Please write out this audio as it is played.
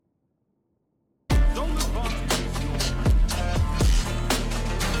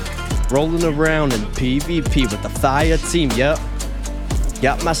Rolling around in PvP with the fire team, yep.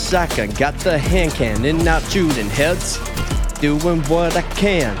 Got my shotgun, got the hand cannon, out shooting heads. Doing what I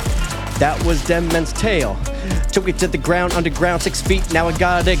can. That was Dead Man's Tale. Took it to the ground, underground, 6 feet. Now I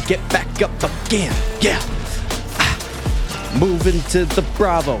gotta get back up again, yeah. Moving to the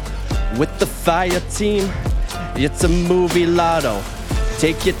Bravo with the fire team. It's a movie lotto.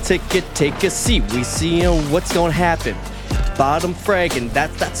 Take your ticket, take a seat. We seeing what's gonna happen. Bottom fragging,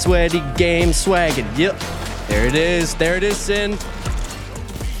 that's that sweaty game swagging. Yep, there it is, Sin.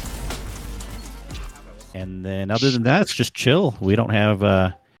 And then other than that, it's just chill. We don't have,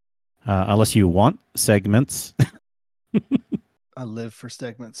 unless you want segments. I live for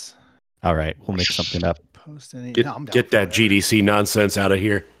segments. All right, we'll make something up. Post any. Get that GDC nonsense out of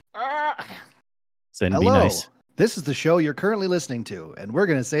here. Send Hello. be nice. This is the show you're currently listening to, and we're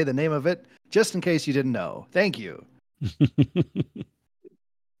going to say the name of it just in case you didn't know. Thank you.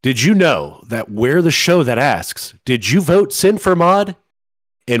 Did you know that we're the show that asks, did you vote Sin for Mod?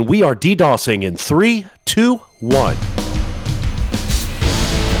 And we are DDoSing in 3, 2, 1.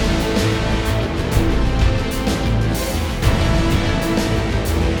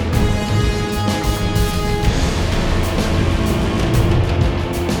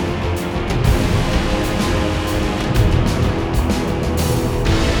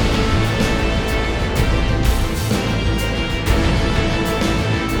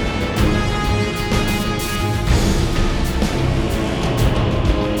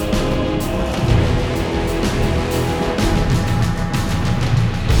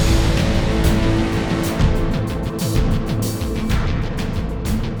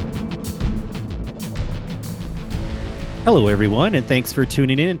 Hello, everyone, and thanks for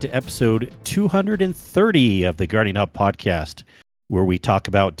tuning in to episode 230 of the Guardian Hub podcast, where we talk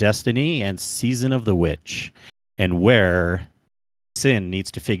about Destiny and Season of the Witch, and where Sin needs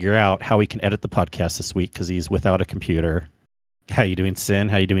to figure out how he can edit the podcast this week because he's without a computer. How you doing, Sin?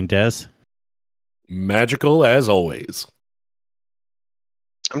 How you doing, Des? Magical as always.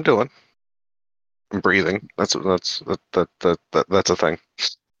 I'm breathing. That's a thing.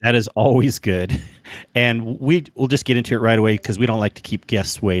 That is always good. And we'll just get into it right away because we don't like to keep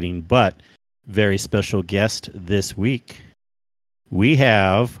guests waiting. But very special guest this week. We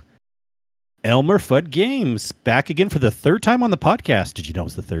have ElmmerFudd Games back again for the third time on the podcast. Did you know it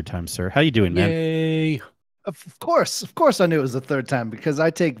was the third time, sir? How you doing, man? Yay. Of course I knew it was the third time because I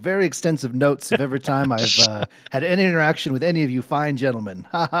take very extensive notes of every time I've had any interaction with any of you fine gentlemen.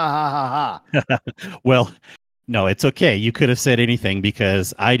 Ha ha ha ha ha. Well, no, it's okay. You could have said anything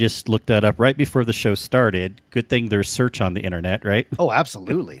because I just looked that up right before the show started. Good thing there's search on the internet, right? Oh,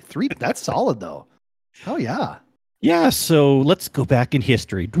 absolutely. 3. That's solid though. Oh yeah. Yeah. So let's go back in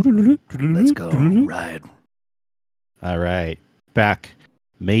history. Let's go. Right. All right. Back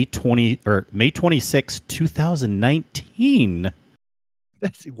May 26, 2019.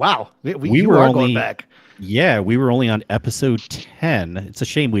 Wow. We were only going back. Yeah, we were only on episode 10. It's a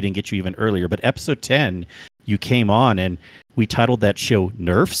shame we didn't get you even earlier, but episode 10 you came on and we titled that show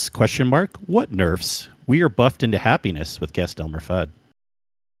Nerfs? ? What nerfs? We are buffed into happiness with guest ElmmerFudd.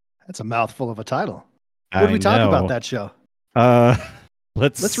 That's a mouthful of a title. What did we talk about that show?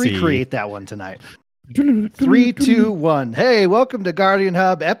 Let's see. Recreate that one tonight. 3, 2, 1. Hey, welcome to Guardian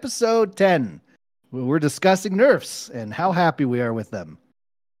Hub episode 10. We're discussing nerfs and how happy we are with them.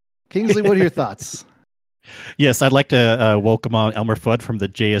 Kingsley, what are your thoughts? Yes, I'd like to welcome on ElmmerFudd from the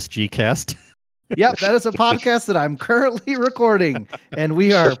JSG cast. Yep, that is a podcast that I'm currently recording, and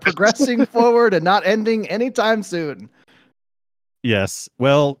we are progressing forward and not ending anytime soon. Yes.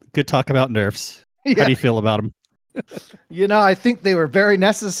 Well, good talk about nerfs. Yeah. How do you feel about them? I think they were very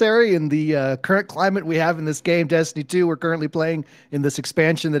necessary in the current climate we have in this game, Destiny 2. We're currently playing in this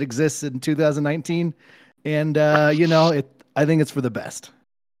expansion that exists in 2019. And, I think it's for the best.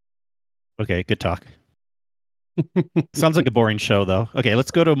 Okay, good talk. Sounds like a boring show, though. Okay,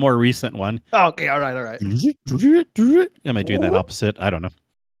 let's go to a more recent one. Okay, all right. Am I doing that opposite? I don't know.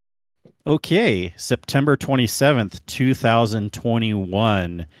 Okay, September 27th,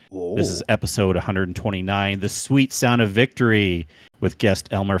 2021. Whoa. This is episode 129, The Sweet Sound of Victory with guest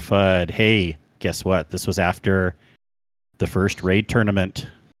ElmmerFudd. Hey, guess what? This was after the first raid tournament.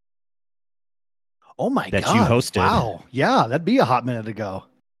 Oh my God. That you hosted. Wow. Yeah, that'd be a hot minute ago.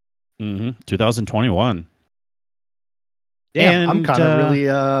 2021. Damn, I'm kind of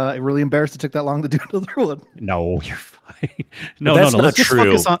really embarrassed it took that long to do another one. No, you're fine. No, that's not let's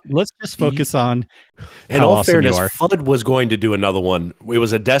true. Let's just focus on in how all awesome fairness, you are. Fudd was going to do another one. It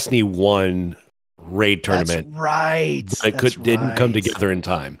was a Destiny 1 raid tournament. That's right. Didn't come together in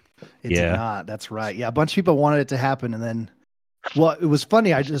time. It did not. That's right. Yeah, a bunch of people wanted it to happen, and then Well, it was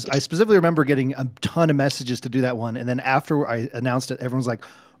funny. I specifically remember getting a ton of messages to do that one, and then after I announced it, everyone's like,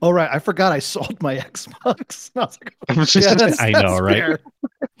 "Oh right, I forgot I sold my Xbox." And I was like, "Yeah, I know, that's right? fair."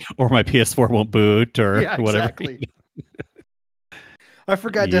 Or my PS4 won't boot or Yeah, whatever. exactly. I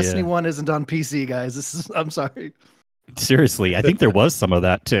forgot Yeah. Destiny 1 isn't on PC, guys. I'm sorry. Seriously, I think there was some of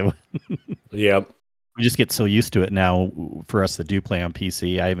that too. Yep. We just get so used to it now for us that do play on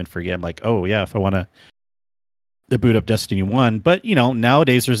PC. I even forget. I'm like, oh yeah, if I want to boot up Destiny 1. But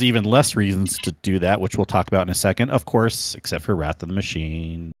nowadays there's even less reasons to do that, which we'll talk about in a second. Of course, except for Wrath of the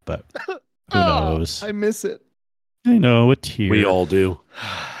Machine. But who knows? I miss it. I know, a tear. We all do.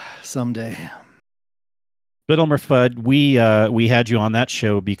 Someday. But ElmmerFudd, we had you on that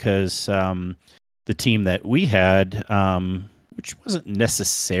show because the team that we had, which wasn't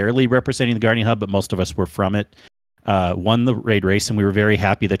necessarily representing the Guardian Hub, but most of us were from it, won the raid race, and we were very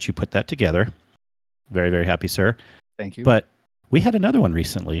happy that you put that together. Very, very happy, sir. Thank you. But we had another one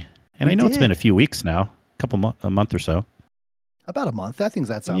recently, and We I know it's did. been a few weeks now, a month or so. About a month. I think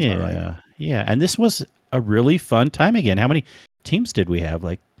that sounds about right. Yeah. And this was a really fun time again. How many teams did we have?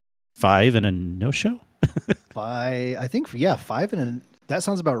 Like 5 and a no-show? I think 5 and that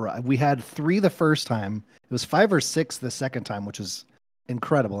sounds about right. We had 3 the first time. It was 5 or 6 the second time, which was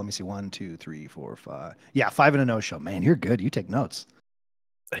incredible. Let me see. 1, 2, 3, 4, 5. Yeah, 5 and a no-show. Man, you're good. You take notes.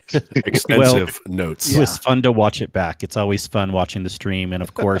 Extensive notes. It was fun to watch it back. It's always fun watching the stream. And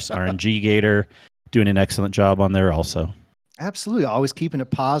of course, RNG Gator doing an excellent job on there also. Absolutely. Always keeping it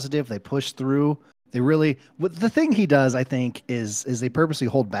positive. They push through. They really, the thing he does, I think, is they purposely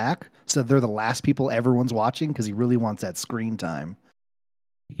hold back so they're the last people everyone's watching because he really wants that screen time.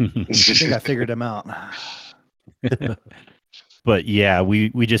 I think I figured him out. But yeah, we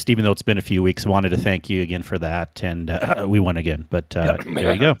just, even though it's been a few weeks, wanted to thank you again for that. And we won again. But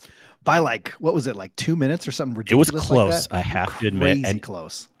there you go. By what was it, like 2 minutes or something ridiculous? It was close, like that? I have to admit. Crazy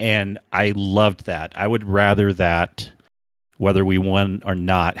close. And I loved that. I would rather that, whether we won or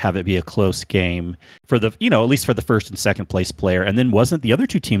not, have it be a close game for the, at least for the first and second place player. And then wasn't the other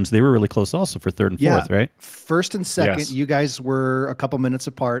two teams, they were really close also for third and fourth, right? First and second, Yes. You guys were a couple minutes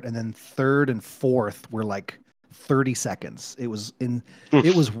apart, and then third and fourth were like 30 seconds. It was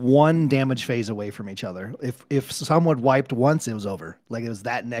one damage phase away from each other. If someone wiped once, it was over. Like it was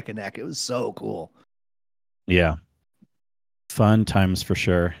that neck and neck. It was so cool. Yeah. Fun times for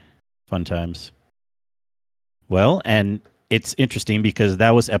sure. Fun times. Well, and it's interesting because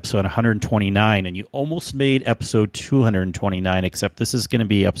that was episode 129, and you almost made episode 229, except this is going to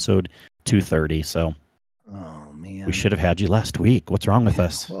be episode 230. So, oh man, we should have had you last week. What's wrong with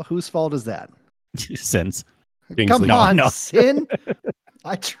us? Well, whose fault is that? Since Come Kingsley. on, No. Sin.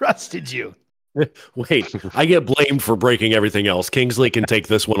 I trusted you. Wait, I get blamed for breaking everything else. Kingsley can take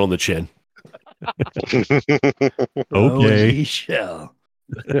this one on the chin. Oh, Okay. ye shall.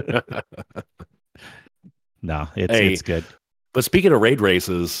 No, it's Hey. it's good. But speaking of raid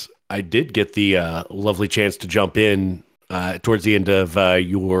races, I did get the lovely chance to jump in towards the end of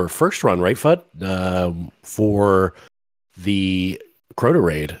your first run, right, Fudd? For the Crota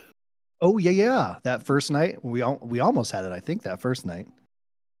raid. Oh yeah. That first night, we almost had it. I think that first night.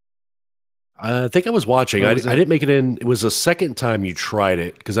 I think I was watching. Or I was it- didn't make it in. It was the second time you tried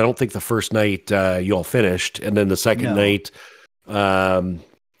it because I don't think the first night you all finished, and then the second No. night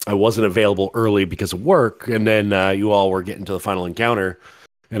I wasn't available early because of work, and then you all were getting to the final encounter,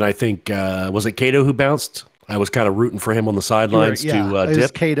 and I think was it Kato who bounced? I was kind of rooting for him on the sidelines it to was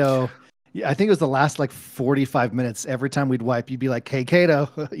dip. Kato. Yeah, I think it was the last like 45 minutes. Every time we'd wipe, you'd be like, "Hey, Kato,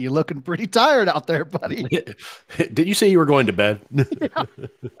 you're looking pretty tired out there, buddy. Did you say you were going to bed?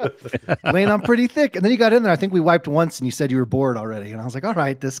 Laying on pretty thick." And then you got in there. I think we wiped once, and you said you were bored already. And I was like, "All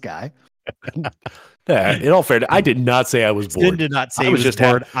right, this guy." Yeah, in all fairness, I did not say I was Sid bored. did not say I he was was just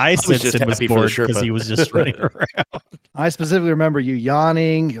bored. happy- I was said just Sid was happy for the bored because Sherpa. he was just running around. I specifically remember you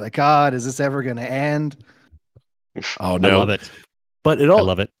yawning. You're like, "God, is this ever going to end?" Oh I no, love it. but it I all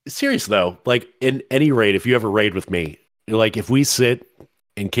love it. serious though. Like in any raid, if you ever raid with me, like if we sit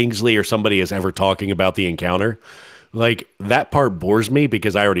and Kingsley or somebody is ever talking about the encounter, like that part bores me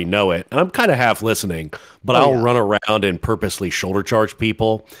because I already know it, and I'm kind of half listening. But I'll run around and purposely shoulder charge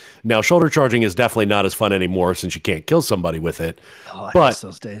people. Now, shoulder charging is definitely not as fun anymore since you can't kill somebody with it. Oh, I But miss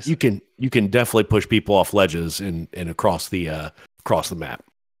those days. You can definitely push people off ledges and across the map.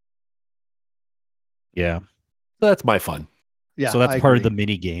 Yeah. So that's my fun. Yeah, So that's I part of agree. the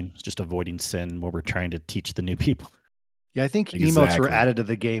mini game, just avoiding sin, where we're trying to teach the new people. Yeah, I think emotes were Exactly. added to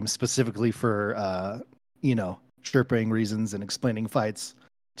the game specifically for chirping reasons and explaining fights,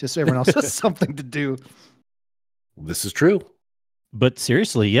 just so everyone else has something to do. This is true. But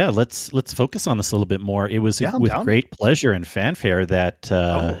seriously, yeah, let's focus on this a little bit more. It was Yeah, I'm with down. great pleasure and fanfare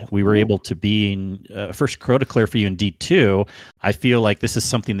that we were able to be in first Crota clear for you in D2. I feel like this is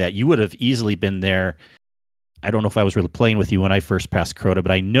something that you would have easily been there. I don't know if I was really playing with you when I first passed Crota,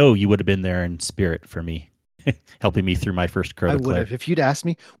 but I know you would have been there in spirit for me, helping me through my first I Crota would clear. have if you'd asked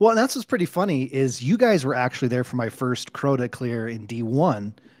me. Well, and that's what's pretty funny is you guys were actually there for my first Crota clear in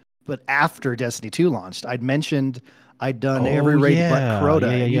D1, but after Destiny 2 launched. I'd mentioned I'd done every Oh raid but yeah, Crota,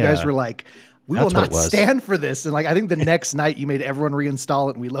 yeah, and you guys yeah. were like, "We will That's what it not was. stand for this." And like, I think the next night you made everyone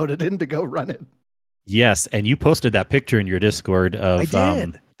reinstall it, and we loaded in to go run it. Yes, and you posted that picture in your Discord I of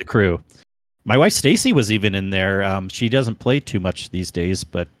did. the crew. My wife Stacy was even in there. She doesn't play too much these days,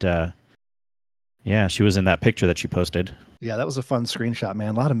 but yeah, she was in that picture that she posted. Yeah, that was a fun screenshot,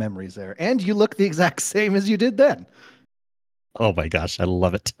 man. A lot of memories there, and you look the exact same as you did then. Oh my gosh, I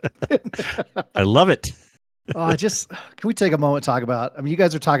love it. I love it. Can we take a moment to talk about? I mean, you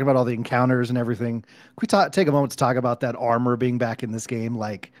guys are talking about all the encounters and everything. Can we take a moment to talk about that armor being back in this game?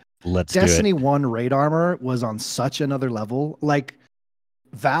 Like, Let's do Destiny it. 1 raid armor was on such another level. Like,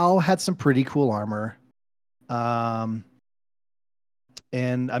 Val had some pretty cool armor. And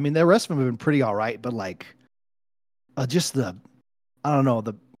I mean, the rest of them have been pretty all right, but like, just I don't know,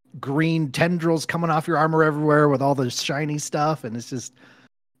 the green tendrils coming off your armor everywhere with all the shiny stuff. And it's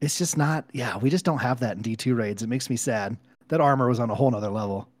just not, yeah, we just don't have that in D2 raids. It makes me sad. That armor was on a whole nother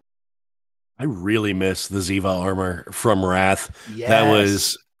level. I really miss the Ziva armor from Wrath. Yes. That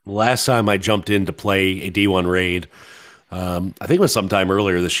was last time I jumped in to play a D1 raid. I think it was sometime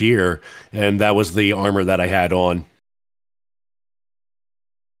earlier this year, and that was the armor that I had on.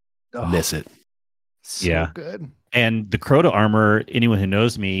 Miss it. So Yeah. good. And the Crota armor, anyone who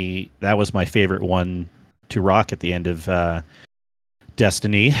knows me, that was my favorite one to rock at the end of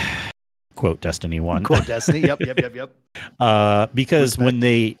Destiny. Quote Destiny 1. Quote Destiny. Yep. Because Respect. when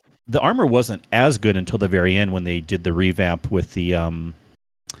the armor wasn't as good until the very end when they did the revamp with the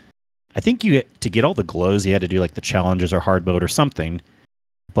I think to get all the glows you had to do like the challenges or hard mode or something.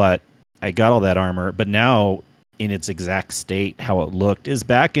 But I got all that armor, but now in its exact state how it looked is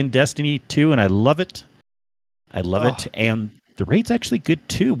back in Destiny 2 and I love it. I love it, and the raid's actually good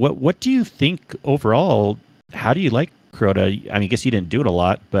too. What do you think overall? How do you like Crota? I mean, I guess you didn't do it a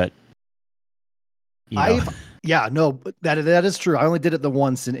lot, but you know. That is true. I only did it the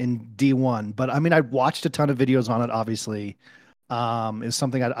once in D1, but I mean, I watched a ton of videos on it. Obviously, is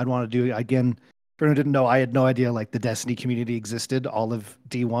something I'd want to do again. For anyone who didn't know, I had no idea like the Destiny community existed all of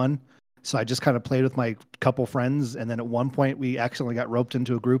D1, so I just kind of played with my couple friends, and then at one point we accidentally got roped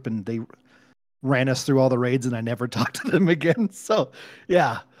into a group, and they ran us through all the raids and I never talked to them again. So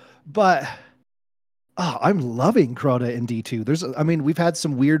yeah, but I'm loving Crota in D2. I mean, we've had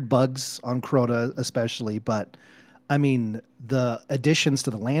some weird bugs on Crota, especially, but I mean, the additions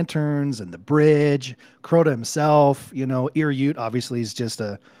to the lanterns and the bridge, Crota himself, Ute obviously is just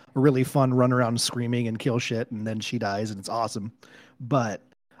a really fun run around screaming and kill shit. And then she dies and it's awesome. But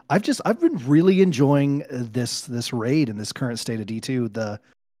I've been really enjoying this raid in this current state of D2. The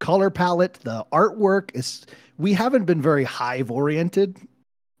color palette, the artwork we haven't been very hive oriented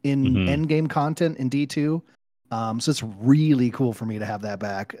in end game content in D2. So it's really cool for me to have that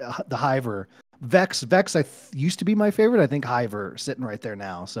back. The hive or Vex used to be my favorite. I think hive are sitting right there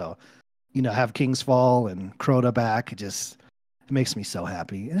now. So, have King's Fall and Crota back. It makes me so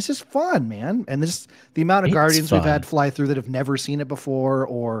happy. And it's just fun, man. And the amount of Guardians we've had fly through that have never seen it before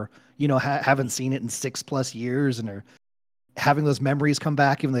or, haven't seen it in 6+ years and are having those memories come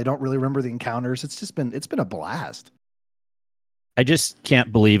back even though they don't really remember the encounters. It's been a blast. I just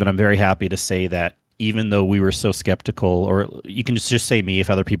can't believe, and I'm very happy to say that even though we were so skeptical, or you can just say me if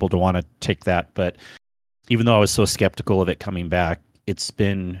other people don't want to take that, but even though I was so skeptical of it coming back, it's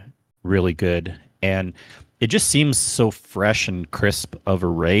been really good. And it just seems so fresh and crisp of a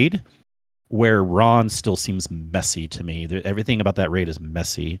raid, where Ron still seems messy to me. Everything about that raid is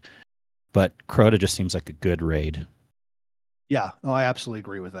messy, but Crota just seems like a good raid. Yeah, I absolutely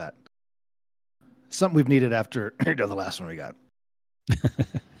agree with that. Something we've needed after the last one we got.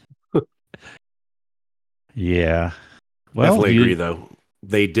 Yeah. Well, definitely agree though.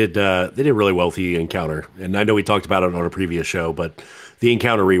 They did really well with the encounter. And I know we talked about it on a previous show, but the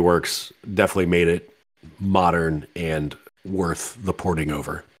encounter reworks definitely made it modern and worth the porting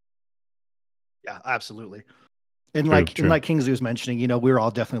over. Yeah, absolutely. And like Kingsley was mentioning, we were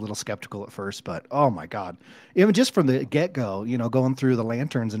all definitely a little skeptical at first, but oh my God, even just from the get-go, going through the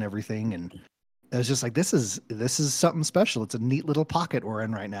lanterns and everything. And it was just like, this is something special. It's a neat little pocket we're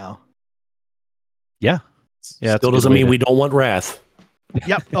in right now. Yeah. Yeah. Still doesn't mean we don't want Wrath.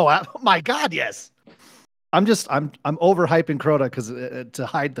 Yep. Oh my God. Yes. I'm overhyping Crota because to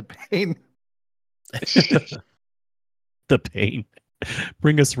hide the pain. The pain.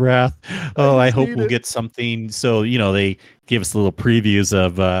 Bring us wrath. Oh, I hope we'll get something. So, they give us little previews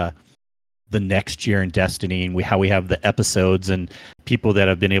of the next year in Destiny and how we have the episodes, and people that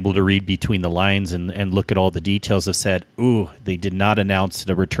have been able to read between the lines and look at all the details have said, ooh, they did not announce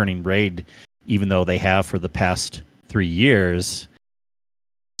the returning raid, even though they have for the past 3 years.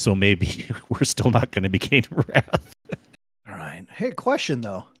 So maybe we're still not going to be gaining wrath. All right. Hey, question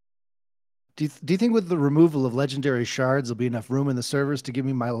though. Do you think with the removal of legendary shards, there'll be enough room in the servers to give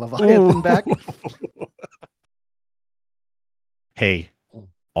me my Leviathan back? Hey,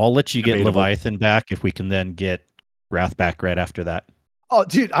 I'll let you get Debatable. Leviathan back if we can then get Wrath back right after that. Oh,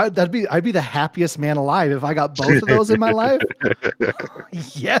 dude, I'd be the happiest man alive if I got both of those in my life.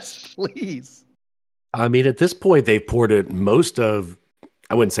 Yes, please. I mean, at this point, they've ported most of,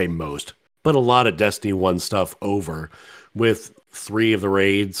 I wouldn't say most, but a lot of Destiny 1 stuff over with 3 of the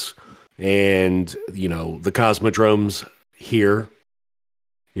raids and, the Cosmodromes here.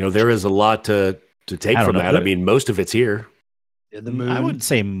 There is a lot to take from that. I mean, most of it's here. In the moon. I wouldn't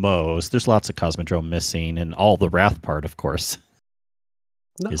say most. There's lots of Cosmodrome missing, and all the Wrath part, of course.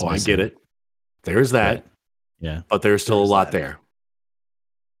 No, I get it. There's that. Yeah. But there's still a lot there.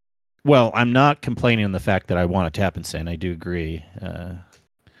 Well, I'm not complaining on the fact that I want to tap and send. I do agree.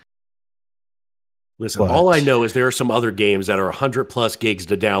 Listen, all I know is there are some other games that are 100 plus gigs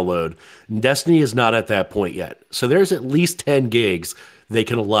to download. Destiny is not at that point yet. So there's at least 10 gigs they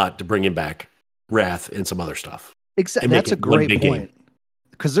can allot to bring in back Wrath and some other stuff. Exactly. That's a great point.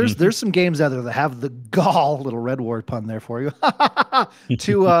 Because there's some games out there that have the gall, little red word pun there for you,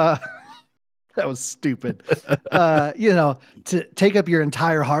 to that was stupid. To take up your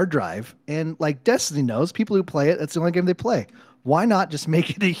entire hard drive. And like Destiny knows, people who play it, that's the only game they play. Why not just make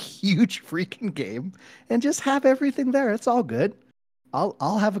it a huge freaking game and just have everything there? It's all good.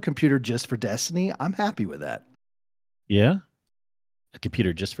 I'll have a computer just for Destiny. I'm happy with that. Yeah. A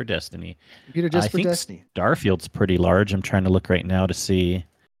computer just for Destiny. I think Destiny. Starfield's pretty large. I'm trying to look right now to see.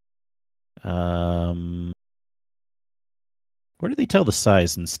 Where did they tell the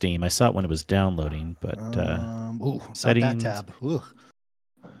size in Steam? I saw it when it was downloading, but settings, that tab. Ooh.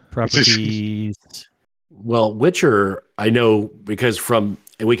 Properties. Well, Witcher, I know because and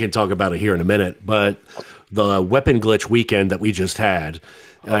we can talk about it here in a minute, but the weapon glitch weekend that we just had,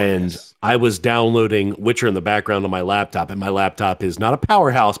 yes. I was downloading Witcher in the background on my laptop, and my laptop is not a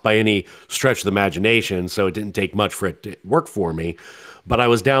powerhouse by any stretch of the imagination, so it didn't take much for it to work for me. But I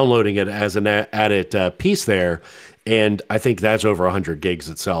was downloading it as an added piece there, and I think that's over 100 gigs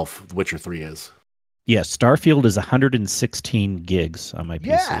itself, Witcher 3 is. Yes, Starfield is 116 gigs on my PC.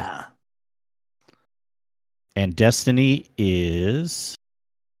 Yeah. And Destiny is...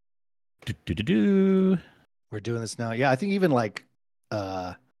 We're doing this now. Yeah, I think even like...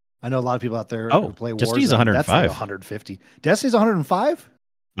 I know a lot of people out there who play Warzone. Destiny's 105. That's like 150. Destiny's 105?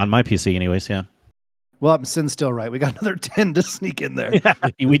 On my PC anyways, yeah. Well, I'm sitting still right. We got another 10 to sneak in there. Yeah,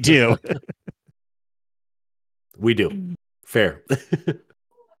 we do. We do. Fair.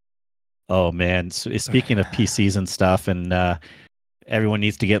 Oh, man. So, speaking of PCs and stuff, and everyone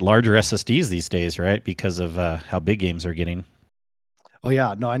needs to get larger SSDs these days, right? Because of how big games are getting. Oh,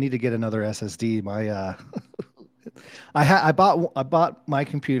 yeah. No, I need to get another SSD. My... I bought my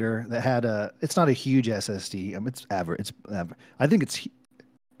computer that had it's not a huge SSD. It's average. It's average. I think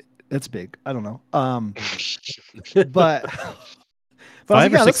it's big. I don't know. But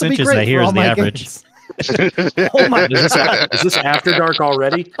 5 or 6 inches, I hear, is the average. Oh my God. Is this After Dark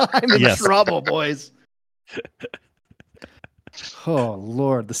already? I'm in trouble, boys. Oh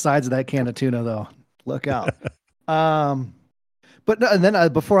Lord, the sides of that can of tuna though. Look out. But no, and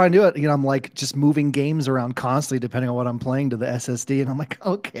then before I knew it, I'm like just moving games around constantly depending on what I'm playing to the SSD. And I'm like,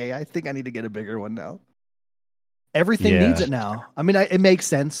 okay, I think I need to get a bigger one now. Everything needs it now. I mean, it makes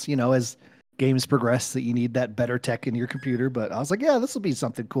sense, as games progress that you need that better tech in your computer. But I was like, yeah, this will be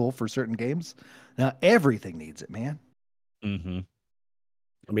something cool for certain games. Now everything needs it, man. Mm-hmm.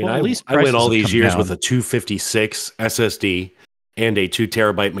 I mean, I went all these years with a 256 SSD and a 2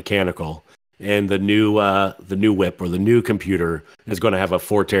 terabyte mechanical. And the new whip or the new computer is going to have a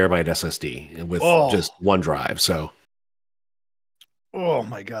 4 terabyte SSD with just one drive. So, oh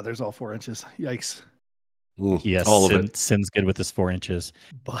my God, there's all 4 inches. Yikes! Yes, all of it. Sin's good with his 4 inches,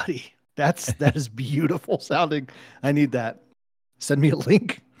 buddy. That is beautiful sounding. I need that. Send me a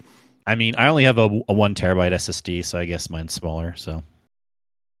link. I mean, I only have a 1 terabyte SSD, so I guess mine's smaller. So,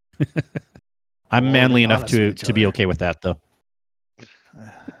 I'm manly enough to be okay with that, though.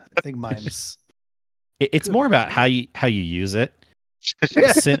 I think mine's. It's more about how you use it.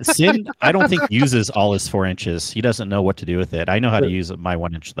 Sin, I don't think uses all his 4 inches. He doesn't know what to do with it. I know how to use my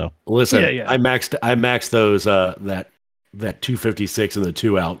 1 inch though. Listen, Yeah. I maxed those that 256 and the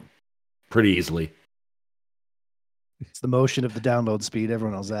 2 out pretty easily. It's the motion of the download speed.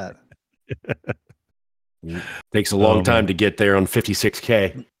 Everyone knows that. Takes a long time man. to get there on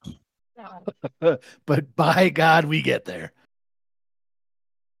 56K. But by God, we get there.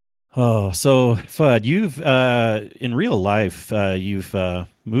 Oh, so Fudd, you've in real life, you've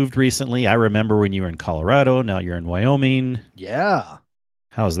moved recently. I remember when you were in Colorado. Now you're in Wyoming. Yeah.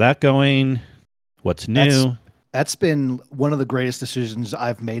 How's that going? What's new? That's been one of the greatest decisions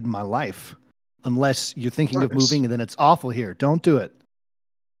I've made in my life. Unless you're thinking of Nice. moving and then it's awful here. Don't do it.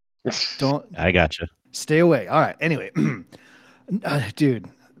 Don't I gotcha. stay away. All right. Anyway, dude,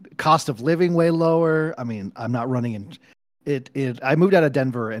 cost of living way lower. I mean, I'm not running in it. I moved out of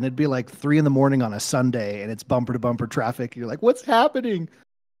Denver and it'd be like 3 a.m. on a Sunday and it's bumper to bumper traffic. You're like, what's happening?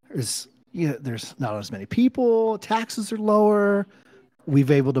 There's not as many people. Taxes are lower.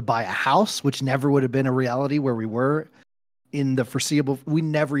 We've able to buy a house, which never would have been a reality where we were in the foreseeable. We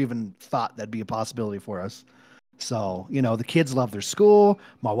never even thought that'd be a possibility for us. So, the kids love their school.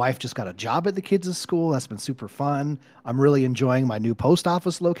 My wife just got a job at the kids' school. That's been super fun. I'm really enjoying my new post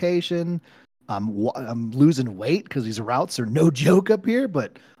office location. I'm losing weight because these routes are no joke up here,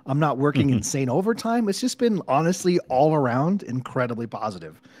 but I'm not working insane overtime. It's just been honestly all around incredibly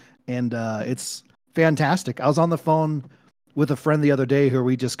positive. And it's fantastic. I was on the phone with a friend the other day who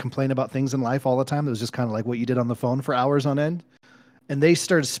we just complain about things in life all the time. It was just kind of like what you did on the phone for hours on end. And they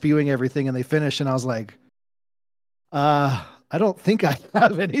started spewing everything and they finished. And I was like, I don't think I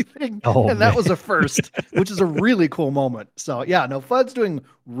have anything. Oh, and that man. was a first, which is a really cool moment. So yeah, no, Fudd's doing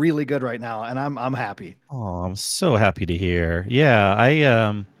really good right now. And I'm happy. Oh, I'm so happy to hear.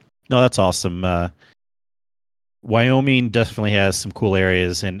 Yeah, no, that's awesome. Wyoming definitely has some cool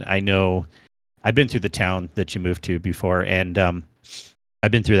areas, and I know I've been through the town that you moved to before, and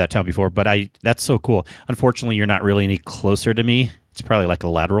I've been through that town before, but that's so cool. Unfortunately, you're not really any closer to me. It's probably like a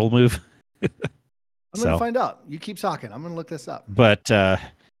lateral move. I'm going to find out. You keep talking. I'm going to look this up. But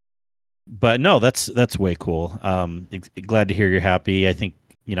no, that's way cool. Glad to hear you're happy. I think,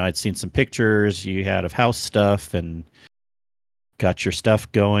 I'd seen some pictures you had of house stuff and got your stuff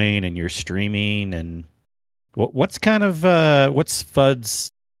going and you're streaming. And what's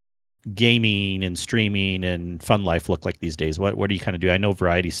Fudd's gaming and streaming and fun life look like these days? What do you kind of do? I know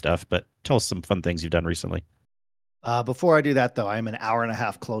variety stuff, but tell us some fun things you've done recently. Before I do that, though, I'm an hour and a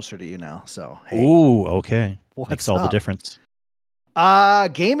half closer to you now. So, hey, Ooh, okay. Makes all the up? difference.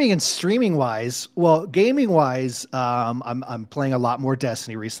 Gaming and streaming wise, gaming wise, I'm playing a lot more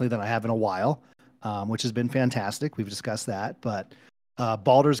Destiny recently than I have in a while, which has been fantastic. We've discussed that, but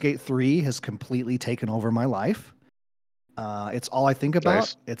Baldur's Gate 3 has completely taken over my life. It's all I think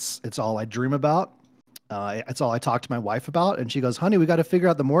about. Nice. It's all I dream about. It's all I talk to my wife about. And she goes, "Honey, we got to figure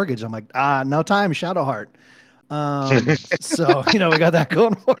out the mortgage." I'm like, no time, Shadowheart. So, we got that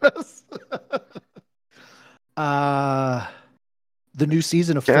going for us. The new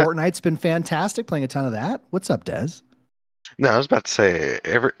season of Fortnite's been fantastic. Playing a ton of that. What's up, Des? No, I was about to say,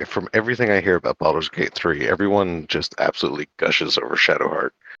 from everything I hear about Baldur's Gate 3, everyone just absolutely gushes over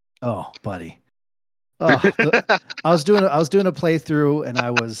Shadowheart. Oh, buddy. Oh, I was doing a playthrough and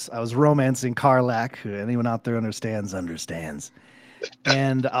I was romancing Karlach, who anyone out there understands.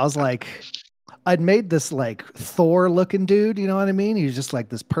 And I was like, I'd made this like Thor looking dude, you know what I mean? He was just like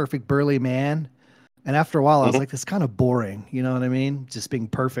this perfect burly man. And after a while, I was like, "This kind of boring." You know what I mean? Just being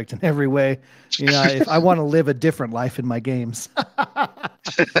perfect in every way. If I want to live a different life in my games.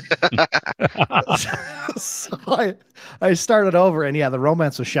 So I started over, and the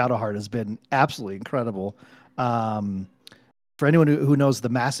romance with Shadowheart has been absolutely incredible. For anyone who knows the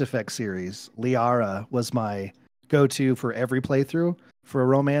Mass Effect series, Liara was my go-to for every playthrough for a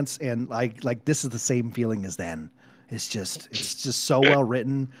romance, and this is the same feeling as then. It's just so well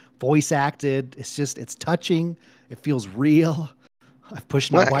written, voice acted. It's touching. It feels real. I've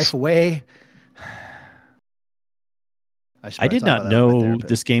pushed my wife away. I did not know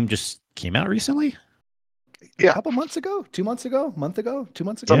this game just came out recently. A couple months ago, 2 months ago, month ago, 2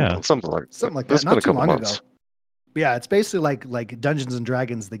 months ago. Something like that. It's Not been too long months. ago. Yeah, it's basically like Dungeons and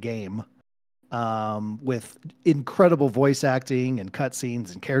Dragons, the game, with incredible voice acting and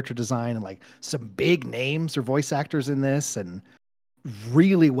cutscenes and character design and like some big names or voice actors in this, and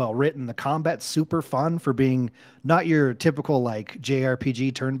really well written. The combat's super fun for being not your typical like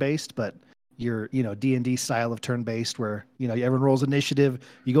JRPG turn-based, but your D&D style of turn-based where everyone rolls initiative,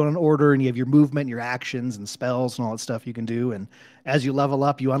 you go in an order, and you have your movement, your actions and spells and all that stuff you can do, and as you level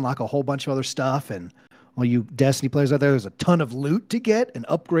up you unlock a whole bunch of other stuff. And all you Destiny players out there, there's a ton of loot to get and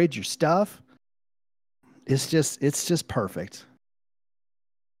upgrade your stuff. It's just perfect.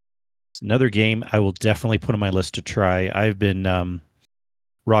 It's another game I will definitely put on my list to try. I've been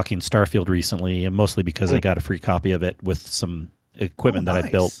rocking Starfield recently, and mostly because I got a free copy of it with some equipment that I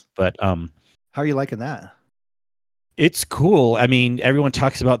built. But how are you liking that? it's cool. I mean, everyone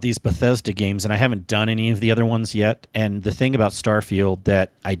talks about these Bethesda games, and I haven't done any of the other ones yet. And the thing about Starfield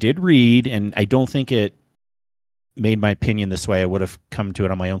that I did read, and I don't think it made my opinion this way. I would have come to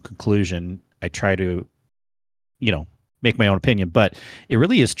it on my own conclusion. I try to, make my own opinion, but it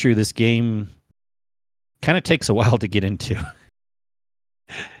really is true. This game kind of takes a while to get into.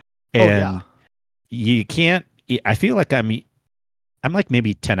 And you can't, I feel like I'm like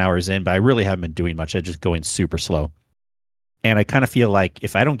maybe 10 hours in, but I really haven't been doing much. I'm just going super slow. And I kind of feel like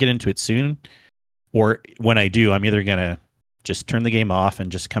if I don't get into it soon, or when I do, I'm either going to just turn the game off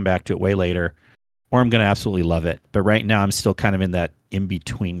and just come back to it way later, or I'm going to absolutely love it. But right now I'm still kind of in that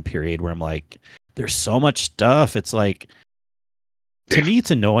in-between period where I'm like, there's so much stuff. It's like, to me, it's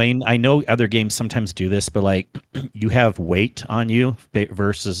annoying. I know other games sometimes do this, but like you have weight on you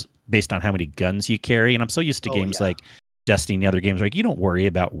versus based on how many guns you carry. And I'm so used to games like Destiny and other games, like you don't worry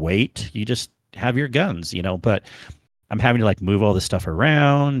about weight. You just have your guns, but I'm having to like move all this stuff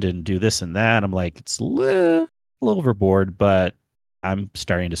around and do this and that. I'm like, it's a little overboard, but I'm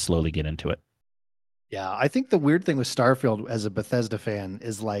starting to slowly get into it. Yeah, I think the weird thing with Starfield as a Bethesda fan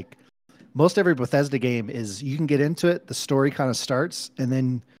is like most every Bethesda game is you can get into it, the story kind of starts, and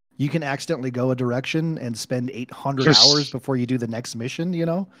then you can accidentally go a direction and spend 800 hours before you do the next mission,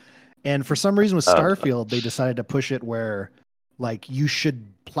 And for some reason with Starfield, they decided to push it where like you should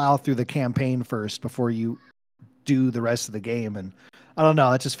plow through the campaign first before you do the rest of the game. And I don't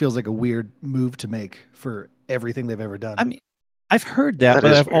know, it just feels like a weird move to make for everything they've ever done. I mean, I've heard that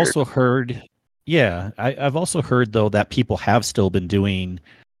but I've also heard, I've also heard though that people have still been doing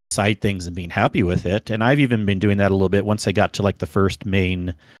side things and being happy with it. And I've even been doing that a little bit once I got to like the first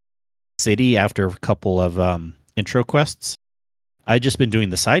main city after a couple of intro quests. I just been doing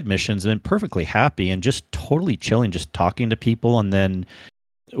the side missions and been perfectly happy and just totally chilling, just talking to people. And then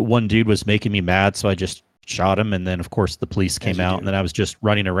one dude was making me mad, so I just shot him. And then, of course, the police came out, and then I was just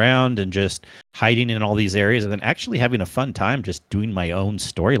running around and just hiding in all these areas, and then actually having a fun time just doing my own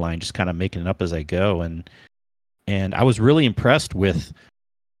storyline, just kind of making it up as I go. And I was really impressed with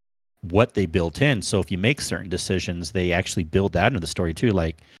what they built in. So if you make certain decisions, they actually build that into the story too.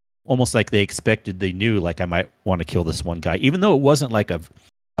 Like almost like they knew like I might want to kill this one guy, even though it wasn't like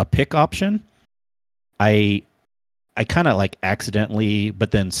a pick option. I kind of like accidentally,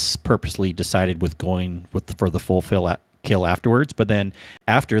 but then purposely decided with going for the full kill afterwards. But then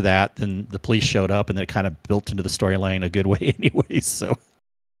after that, then the police showed up, and it kind of built into the storyline a good way anyway. So it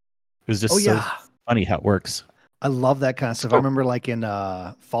was just so funny how it works. I love that kind of stuff. I remember like in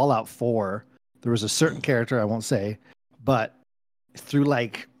Fallout 4, there was a certain character, I won't say, but through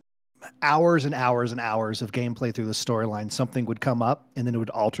like hours and hours and hours of gameplay through the storyline, something would come up and then it would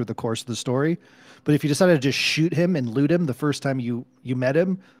alter the course of the story. But if you decided to just shoot him and loot him the first time you met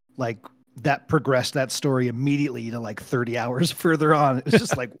him, like that progressed that story immediately to like 30 hours further on. It was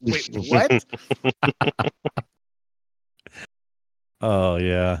just like, wait, what? Oh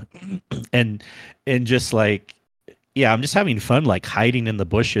yeah. And just like, yeah, I'm just having fun, like hiding in the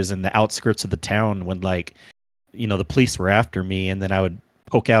bushes in the outskirts of the town when like, the police were after me, and then I would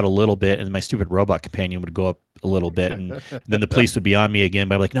poke out a little bit, and my stupid robot companion would go up a little bit, and then the police would be on me again.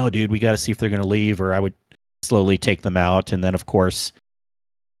 But I'm like, no, dude, we got to see if they're going to leave, or I would slowly take them out. And then, of course,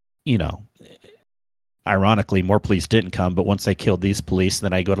 ironically, more police didn't come. But once I killed these police,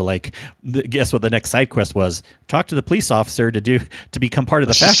 then I go to like, guess what the next side quest was? Talk to the police officer to become part of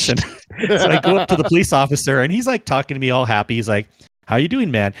the faction. So I go up to the police officer, and he's like talking to me all happy. He's like, how you doing,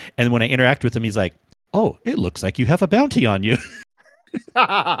 man? And when I interact with him, he's like, oh, it looks like you have a bounty on you.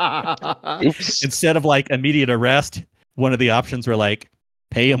 Instead of like immediate arrest, one of the options were like,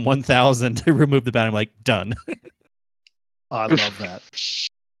 pay him 1,000 to remove the bounty. I'm like, done. Oh, I love that.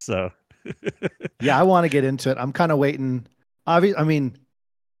 So yeah, I want to get into it. I'm kind of waiting. I mean,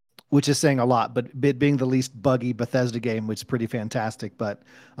 which is saying a lot, but it being the least buggy Bethesda game, which is pretty fantastic. But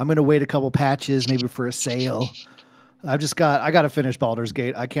I'm going to wait a couple patches, maybe for a sale. I got to finish Baldur's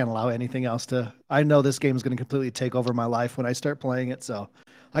Gate. I can't allow anything else to. I know this game is going to completely take over my life when I start playing it, so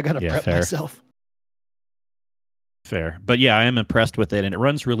I got to prep myself. Fair, but yeah, I am impressed with it, and it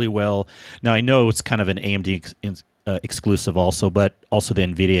runs really well. Now I know it's kind of an AMD exclusive, also, but also the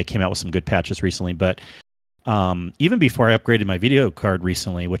Nvidia came out with some good patches recently. But Even before I upgraded my video card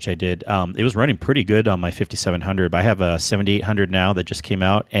recently, which I did, it was running pretty good on my 5700. But I have a 7800 now that just came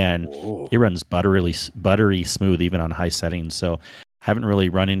out, and it runs buttery smooth even on high settings. So haven't really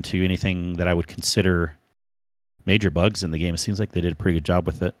run into anything that I would consider major bugs in the game. It seems like they did a pretty good job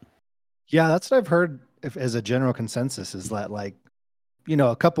with it. Yeah, that's what I've heard as a general consensus is that like,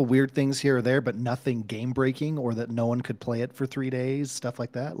 a couple weird things here or there, but nothing game breaking or that no one could play it for 3 days, stuff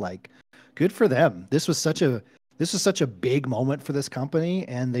like that. Like, good for them. This was such a big moment for this company,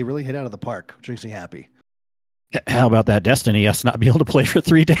 and they really hit out of the park, which makes me happy. How about that Destiny? Us not be able to play for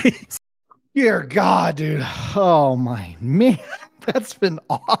 3 days. Dear God, dude. Oh my man, that's been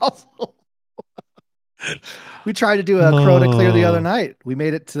awful. We tried to do a Crota clear the other night. We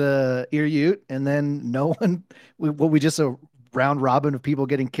made it to Ear Ute, and then no one. We just a round robin of people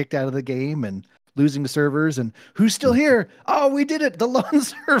getting kicked out of the game and losing the servers. And who's still here? Oh, we did it! The lone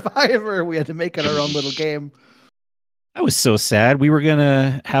survivor. We had to make it our own little game. I was so sad. We were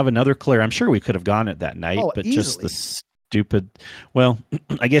gonna have another clear. I'm sure we could have gone it that night, but easily. Just the stupid. Well,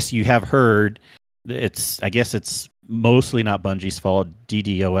 I guess you have heard. I guess it's mostly not Bungie's fault.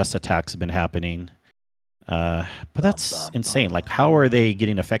 DDoS attacks have been happening. But that's insane. Like, how are they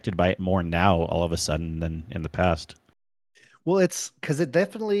getting affected by it more now all of a sudden than in the past? Well, it's because it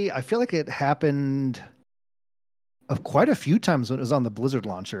definitely, I feel like it happened quite a few times when it was on the Blizzard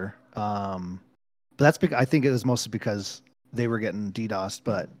launcher. But that's because I think it was mostly because they were getting DDoSed.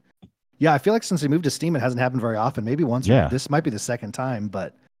 But yeah, I feel like since they moved to Steam, it hasn't happened very often. Maybe once. Yeah. This might be the second time,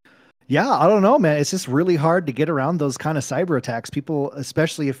 but yeah, I don't know, man. It's just really hard to get around those kind of cyber attacks. People,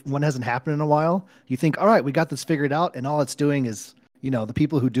 especially if one hasn't happened in a while, you think, all right, we got this figured out. And all it's doing is, the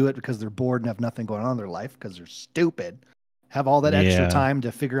people who do it because they're bored and have nothing going on in their life because they're stupid, have all that extra time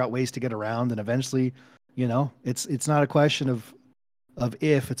to figure out ways to get around. And eventually, it's not a question of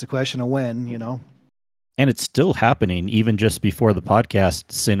if, it's a question of when, And it's still happening. Even just before the podcast,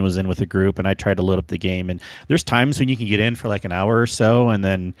 Sin was in with a group, and I tried to load up the game. And there's times when you can get in for like an hour or so, and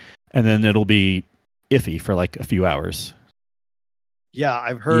then it'll be iffy for like a few hours. Yeah,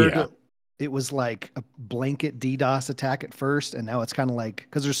 I've heard it was like a blanket DDoS attack at first, and now it's kind of like,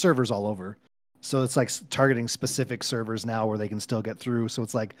 because there's servers all over. So it's like targeting specific servers now where they can still get through. So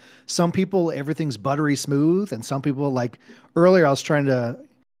it's like some people, everything's buttery smooth, and some people, like earlier I was trying to,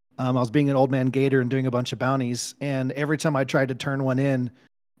 I was being an old man gator and doing a bunch of bounties, and every time I tried to turn one in,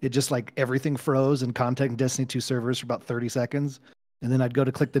 it just like everything froze and contacting Destiny 2 servers for about 30 seconds. And then I'd go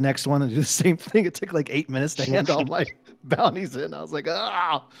to click the next one and do the same thing. It took like 8 minutes to hand all my bounties in. I was like,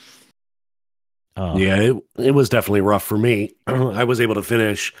 ah. Yeah, it was definitely rough for me. I was able to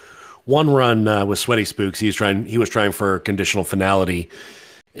finish one run with Sweaty Spooks. He was trying for conditional finality,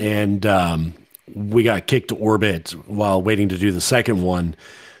 and we got kicked to orbit while waiting to do the second one,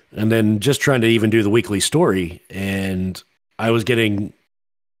 and then just trying to even do the weekly story. And I was getting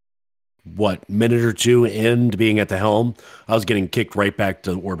minute or two into being at the helm, I was getting kicked right back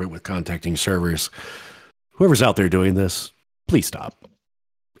to orbit with contacting servers. Whoever's out there doing this, please stop.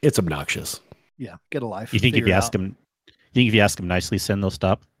 It's obnoxious. Yeah, get a life. You think if you ask them nicely, Sin, they'll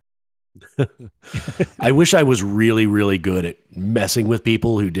stop? I wish I was really, really good at messing with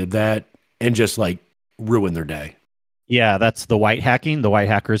people who did that and just like ruin their day. Yeah, that's the white hacking, the white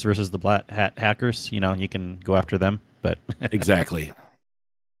hackers versus the black hat hackers. You can go after them, but exactly.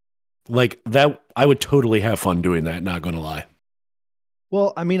 Like that, I would totally have fun doing that, not going to lie.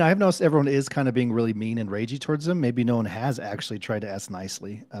 Well, I mean, I have noticed everyone is kind of being really mean and ragey towards them. Maybe no one has actually tried to ask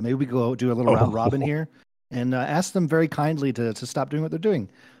nicely. Maybe we go do a little round robin here and ask them very kindly to stop doing what they're doing.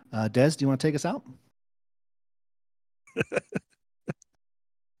 Des, do you want to take us out?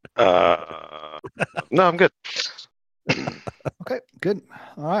 No, I'm good. Okay, good.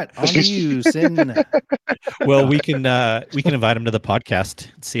 All right, on to you, Sin. Well, we can invite them to the podcast,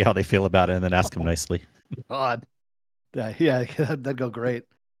 see how they feel about it, and then ask them nicely. God, yeah, that'd go great.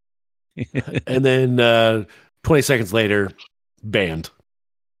 And then 20 seconds later, banned.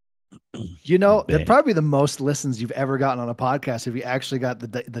 That'd probably be the most listens you've ever gotten on a podcast if you actually got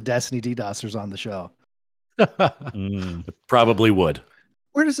the Destiny DDoSers on the show. Probably would.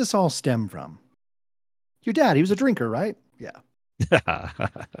 Where does this all stem from? Your dad, he was a drinker, right? Yeah.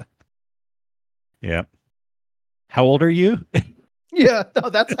 Yeah. How old are you? Yeah, no,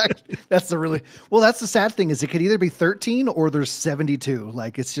 that's the sad thing is it could either be 13 or there's 72.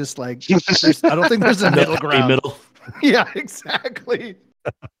 Like, it's just like, I don't think there's a middle ground. Yeah, exactly.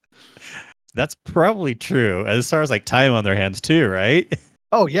 That's probably true. As far as like time on their hands too, right?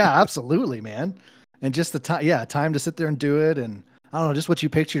 Oh yeah, absolutely, man. And just the time to sit there and do it. And I don't know, just what you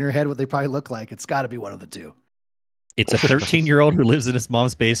picture in your head, what they probably look like. It's got to be one of the two. It's a 13-year-old who lives in his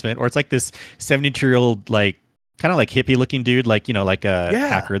mom's basement, or it's like this 72-year-old, like kind of like hippie looking dude, like like a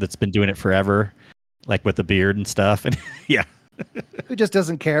hacker that's been doing it forever, like with the beard and stuff. And yeah, Who just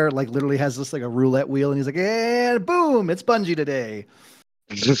doesn't care? Like literally has this like a roulette wheel, and he's like, and boom, it's Bungie today.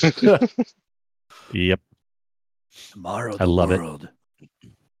 yep, Tomorrow, I love it.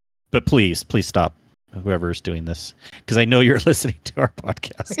 But please stop, whoever's doing this, because I know you're listening to our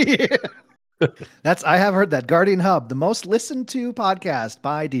podcast. I have heard that Guardian Hub, the most listened to podcast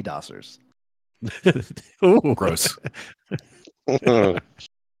by DDoSers. Ooh. Gross.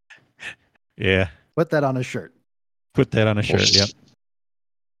 Yeah. Put that on a shirt. Put that on a shirt. Yep.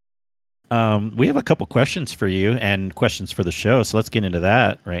 We have a couple questions for you and questions for the show, so let's get into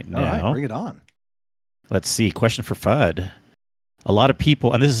that right now. All right, bring it on. Let's see. Question for Fudd. A lot of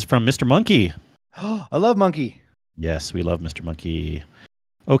people, and this is from Mr. Monkey. I love Monkey. Yes, we love Mr. Monkey.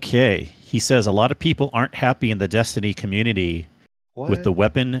 Okay. He says a lot of people aren't happy in the Destiny community with the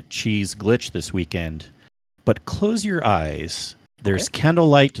weapon cheese glitch this weekend. But close your eyes. There's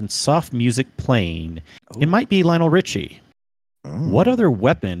candlelight and soft music playing. It might be Lionel Richie. What other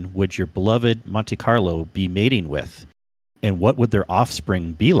weapon would your beloved Monte Carlo be mating with? And what would their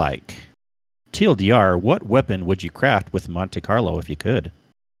offspring be like? TLDR, what weapon would you craft with Monte Carlo if you could?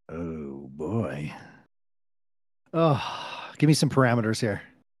 Oh, boy. Oh, give me some parameters here.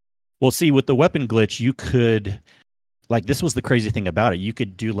 Well, see, with the weapon glitch, you could, like, this was the crazy thing about it. You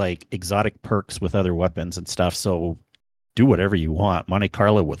could do, like, exotic perks with other weapons and stuff. So do whatever you want. Monte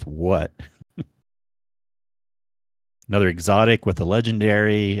Carlo with what? Another exotic with a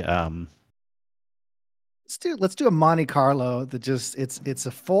legendary. Let's do a Monte Carlo that just it's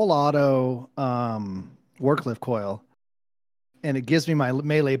a full auto Warcliffe coil, and it gives me my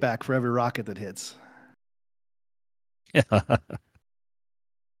melee back for every rocket that hits. Yeah,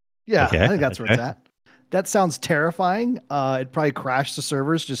 Okay, I think that's where it's at. That sounds terrifying. It'd probably crash the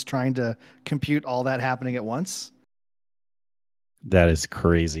servers just trying to compute all that happening at once. That is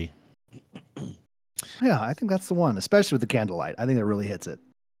crazy. Yeah, I think that's the one, especially with the candlelight. I think it really hits it.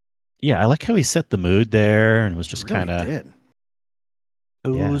 Yeah, I like how he set the mood there and was just Really kind of. did.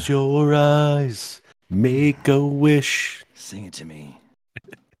 Close your eyes, make a wish. Sing it to me.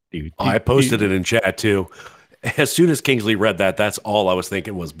 I posted it in chat too. As soon as Kingsley read that, that's all I was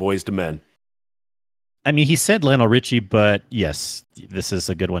thinking was Boys to Men. I mean, he said Lionel Richie, but yes, this is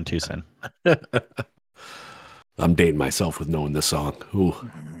a good one too, son. I'm dating myself with knowing this song. Ooh.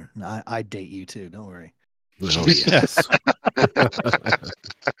 I date you too. Don't worry. Oh, yes.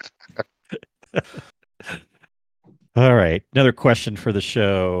 All right. Another question for the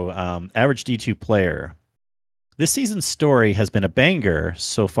show. Average D2 player. This season's story has been a banger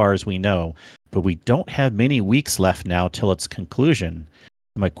so far as we know, but we don't have many weeks left now till its conclusion.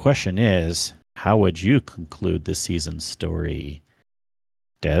 My question is, how would you conclude this season's story?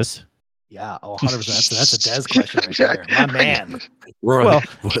 Des? Yeah, 100%. That's a Des question right there. My man. Well,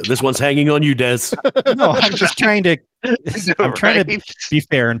 this one's hanging on you, Des. No, I'm just trying to. I'm trying to be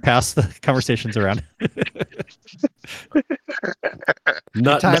fair and pass the conversations around.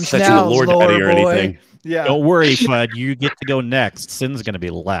 Not Times that now, you're Lord lower Daddy or boy. anything. Yeah. Don't worry, Fudd. You get to go next. Sin's going to be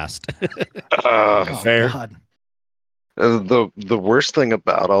last. Fair. God. The worst thing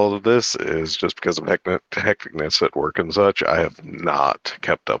about all of this is just because of hecticness at work and such, I have not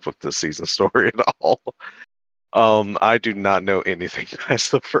kept up with this season story at all. I do not know anything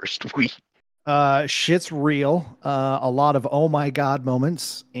past the first week. Shit's real. A lot of oh my god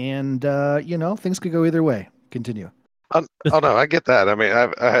moments, and things could go either way. Continue. Oh no, I get that. I mean,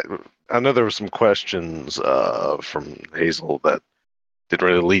 I know there were some questions from Hazel that didn't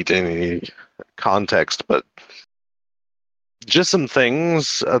really lead to any context, but just some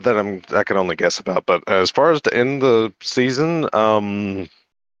things that I can only guess about. But as far as to end the season,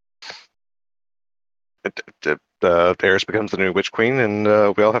 Eris becomes the new Witch Queen, and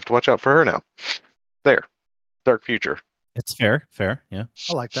we all have to watch out for her now. There, dark future. It's fair. Yeah.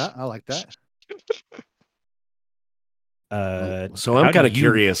 I like that. So I'm kind of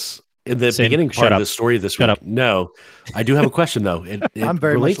curious. In the beginning part of the story this week, no, I do have a question though. It I'm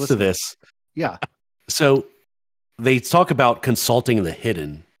very relates much to this. Yeah. So they talk about consulting the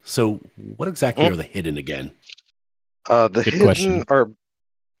hidden. So what exactly are the hidden again? The Good hidden question.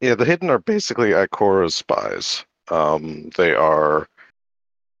 the hidden are basically Ikora's spies. They are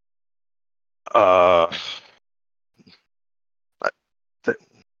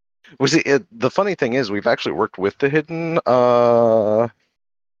the funny thing is we've actually worked with the hidden.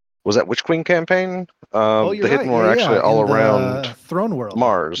 Was that Witch Queen campaign? You're the hidden were actually all around Throne World.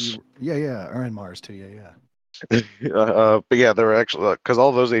 Mars. Or in Mars too. Yeah. But yeah, they're actually because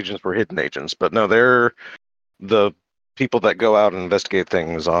all those agents were hidden agents. But no, they're the people that go out and investigate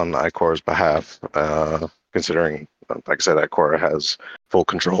things on Icor's behalf, considering, like I said, Icor has full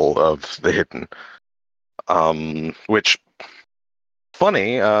control of the hidden. Which,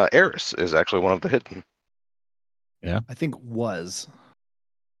 funny, Eris is actually one of the hidden. I think was.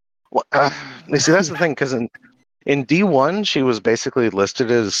 Well, you see, that's the thing, because in D1, she was basically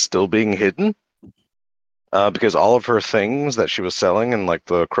listed as still being hidden, because all of her things that she was selling and like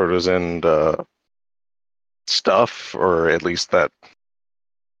the Crota's End stuff, or at least that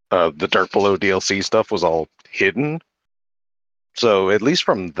the Dark Below DLC stuff was all hidden. So at least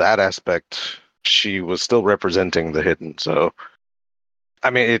from that aspect, she was still representing the hidden. So, I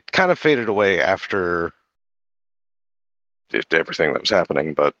mean, it kind of faded away after everything that was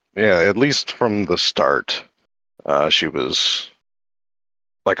happening. But yeah, at least from the start, she was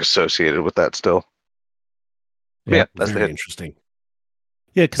like associated with that still. Yeah, that's the Very hidden. interesting.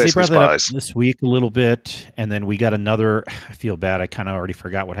 Yeah, because they Basically brought that up spies. this week a little bit, and then we got another. I feel bad. I kind of already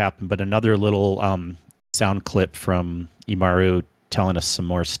forgot what happened, but another little sound clip from Imaru telling us some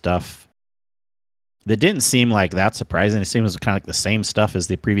more stuff that didn't seem like that surprising. It seems kind of like the same stuff as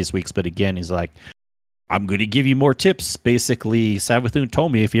the previous weeks, but again, he's like, "I'm going to give you more tips." Basically, Savathun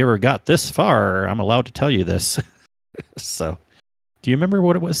told me if you ever got this far, I'm allowed to tell you this. So, do you remember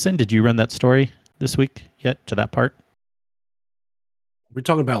what it was, Sin? Did you run that story this week yet to that part? We're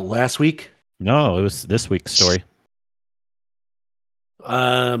talking about last week. No, it was this week's story.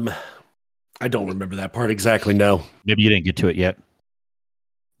 I don't remember that part exactly. No. Maybe you didn't get to it yet.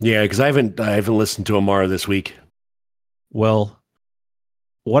 Yeah, because I haven't listened to Amara this week. Well,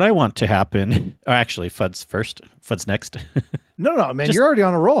 what I want to happen, or actually, Fudd's first. Fudd's next. No, man, you're already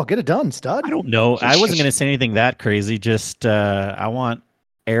on a roll. Get it done, stud. I don't know. I wasn't going to say anything that crazy. Just I want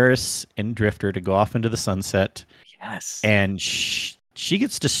Eris and Drifter to go off into the sunset. Yes. And she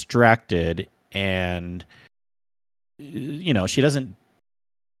gets distracted, and she doesn't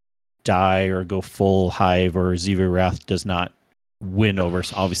die or go full hive, or Zivu Wrath does not win over,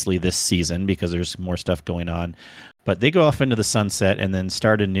 obviously, this season because there's more stuff going on. But they go off into the sunset and then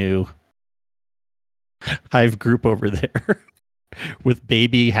start a new hive group over there with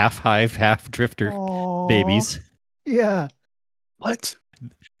baby half hive, half drifter Aww. babies. Yeah. What?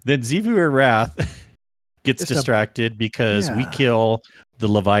 Then Zivu Wrath gets distracted because we kill the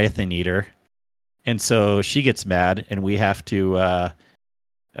Leviathan Eater. And so she gets mad, and we have to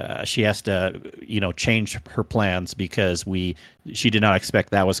she has to change her plans because she did not expect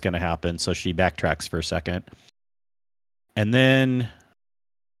that was going to happen, so she backtracks for a second. And then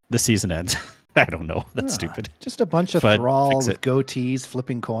the season ends. I don't know. That's stupid. Just a bunch of Fudd, thralls with goatees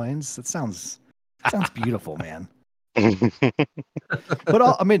flipping coins. That sounds beautiful, man. But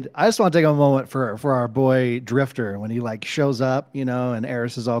I just want to take a moment for our boy Drifter when he like shows up, and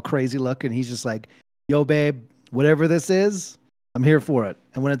Eris is all crazy looking. He's just like, "Yo, babe, whatever this is, I'm here for it.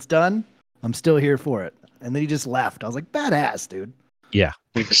 And when it's done, I'm still here for it." And then he just left. I was like, "Badass, dude." Yeah,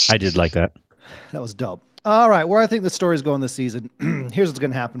 I did like that. That was dope. All right, where I think the story's going this season. Here's what's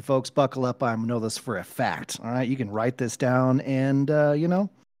going to happen, folks. Buckle up. I know this for a fact. All right, you can write this down, and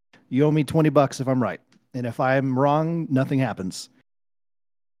you owe me $20 if I'm right. And if I'm wrong, nothing happens.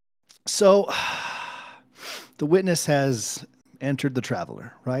 So the witness has entered the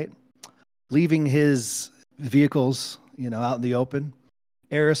Traveler, right? Leaving his vehicles, out in the open.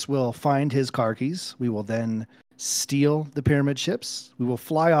 Eris will find his car keys. We will then steal the pyramid ships. We will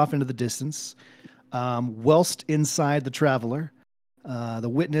fly off into the distance. Whilst inside the Traveler, the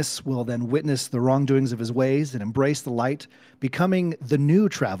witness will then witness the wrongdoings of his ways and embrace the light, becoming the new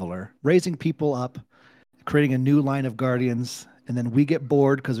Traveler, raising people up, creating a new line of guardians, and then we get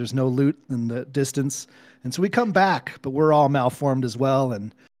bored because there's no loot in the distance. And so we come back, but we're all malformed as well,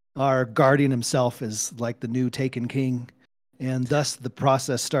 and our guardian himself is like the new Taken King, and thus the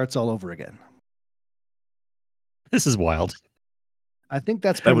process starts all over again. This is wild. I think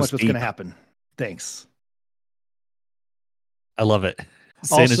that's pretty much what's going to happen. Thanks. I love it.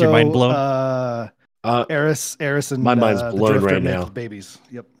 Saying, is your mind blown? Eris and my mind's the blown Drifter right make now. Babies.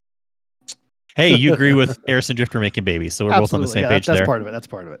 Yep. Hey, you agree with Eris and Drifter making babies, so we're both on the same page that's there. part of it. That's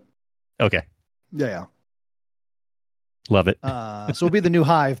part of it. Okay. Yeah. Love it. So it'll be the new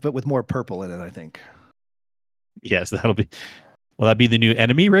hive, but with more purple in it, I think. Yes, that'll be. Will that be the new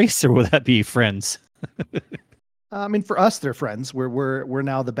enemy race, or will that be friends? For us, they're friends. We're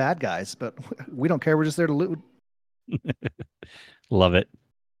now the bad guys, but we don't care. We're just there to loot. Love it.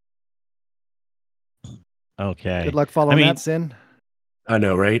 Okay. Good luck following that, Sin. I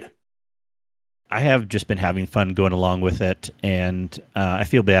know, right? I have just been having fun going along with it, and I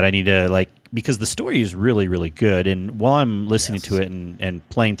feel bad. I need to because the story is really, really good, and while I'm listening to it and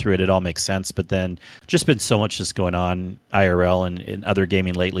playing through it, it all makes sense. But then just been so much just going on IRL and in other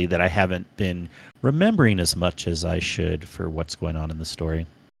gaming lately that I haven't been remembering as much as I should for what's going on in the story.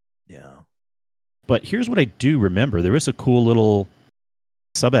 Yeah. But here's what I do remember. There was a cool little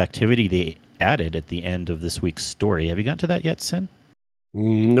sub-activity they added at the end of this week's story. Have you gotten to that yet, Sin?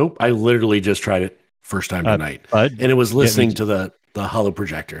 Nope. I literally just tried it first time tonight. Bud? And it was listening to the holo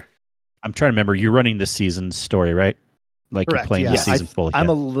projector. I'm trying to remember. You're running this season's story, right? Like Correct, you're playing yeah. the season fully. I'm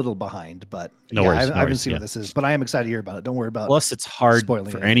yeah. a little behind, but No worries, I haven't seen what this is, but I am excited to hear about it. Don't worry about Plus, it's hard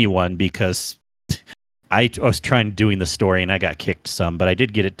spoiling for it. anyone because I was trying doing the story and I got kicked some, but I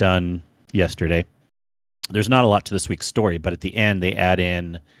did get it done yesterday. There's not a lot to this week's story, but at the end they add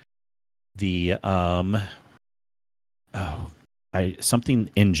in the something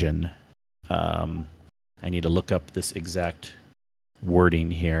engine. I need to look up this exact wording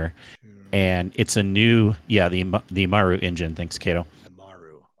here, and it's a new the Immaru engine. Thanks, Kato.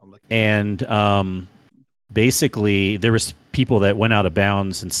 And basically there was people that went out of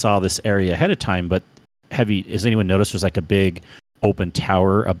bounds and saw this area ahead of time, but has anyone noticed there's like a big open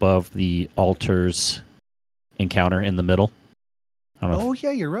tower above the altar's encounter in the middle? I don't know Oh,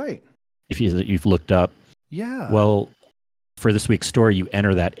 yeah, you're right. if you've looked up. Yeah. Well, for this week's story, you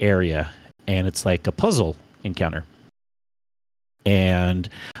enter that area, and it's like a puzzle encounter. And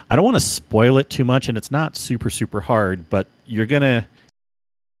I don't want to spoil it too much, and it's not super, super hard, but you're gonna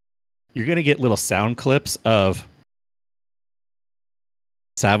get little sound clips of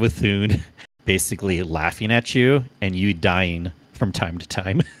Savathun basically laughing at you and you dying from time to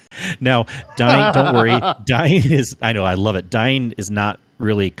time. Now, dying, don't worry. Dying is, I know, I love it. Dying is not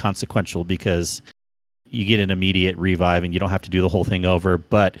really consequential because you get an immediate revive and you don't have to do the whole thing over.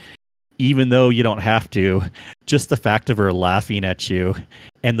 But even though you don't have to, just the fact of her laughing at you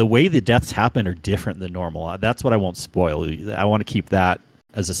and the way the deaths happen are different than normal. That's what I won't spoil. I want to keep that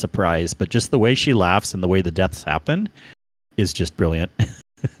as a surprise, but just the way she laughs and the way the deaths happen is just brilliant.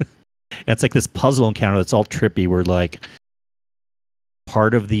 It's like this puzzle encounter that's all trippy where like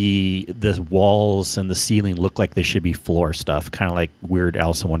part of the walls and the ceiling look like they should be floor stuff, kind of like weird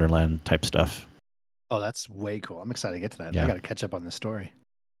Alice in Wonderland type stuff. Oh, that's way cool. I'm excited to get to that. Yeah. I got to catch up on this story.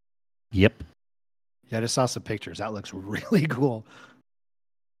 Yep. Yeah, I just saw some pictures. That looks really cool.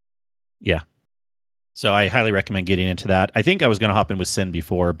 Yeah. So I highly recommend getting into that. I think I was going to hop in with Sin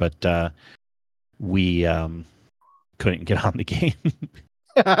before, but we couldn't get on the game.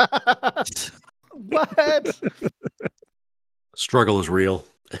 What? Struggle is real.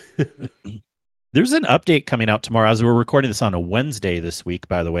 There's an update coming out tomorrow, as we're recording this on a Wednesday this week,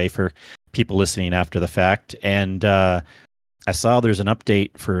 by the way, for people listening after the fact. And I saw there's an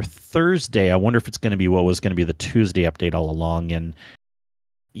update for Thursday. I wonder if it's going to be what was going to be the Tuesday update all along. And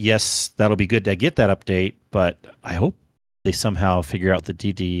yes, that'll be good to get that update, but I hope they somehow figure out the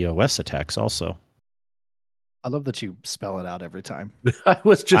DDoS attacks also. I love that you spell it out every time. I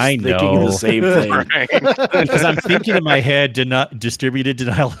was just thinking the same thing. Because I'm thinking in my head, distributed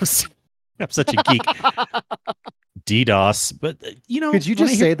denial of service. I'm such a geek. DDoS, but could you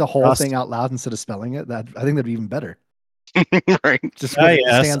just say the whole thing out loud instead of spelling it? That I think that'd be even better. Right. Just what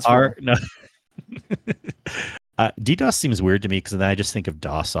it stands for. No. DDoS seems weird to me because then I just think of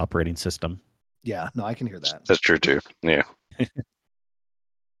DOS operating system. Yeah, no, I can hear that. That's true too. Yeah.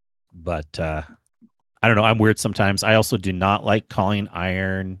 But I don't know. I'm weird sometimes. I also do not like calling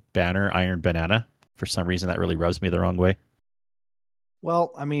Iron Banner Iron Banana. For some reason, that really rubs me the wrong way.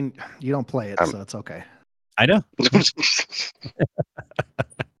 Well, I mean, you don't play it, so it's okay. I know.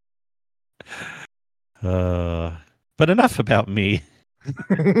 But enough about me.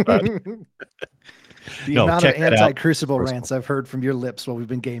 The No, amount of check that out. anti-Crucible rants I've heard from your lips while we've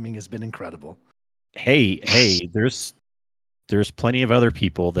been gaming has been incredible. Hey, there's plenty of other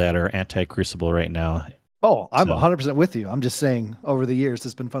people that are anti-Crucible right now. Oh, I'm So- 100% with you. I'm just saying, over the years,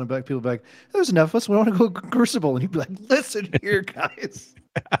 it's been fun. People be like, "There's enough of us. We want to go Crucible," and you'd be like, "Listen here, guys,"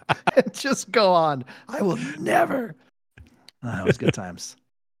 and just go on. I will never. It was good times.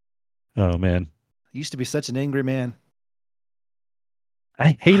 Oh man, I used to be such an angry man.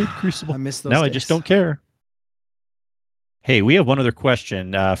 I hated Crucible. I miss those. Now I days. just don't care. Hey, we have one other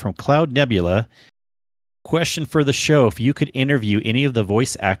question from Cloud Nebula. Question for the show. If you could interview any of the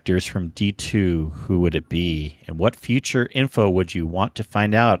voice actors from D2, who would it be? And what future info would you want to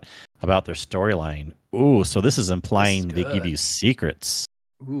find out about their storyline? Ooh, so this is implying they give you secrets.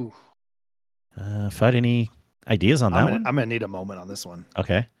 Ooh, Fudd, any ideas on that one? I'm gonna need a moment on this one.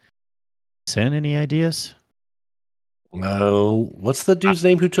 Okay. Sin, any ideas? What's the dude's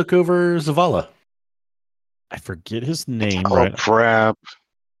name who took over Zavala? I forget his name. Oh Right. crap!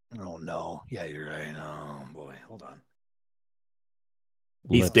 Oh no. Yeah, you're right. Oh boy. Hold on.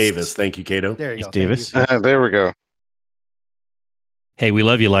 Heath Let's- Davis. Thank you, Cato. There you Heath go. Davis. Thank you. There we go. Hey, we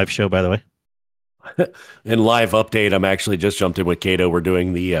love you, live show, by the way. In live update, I'm actually just jumped in with Cato. We're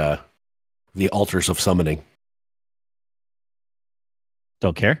doing the altars of summoning.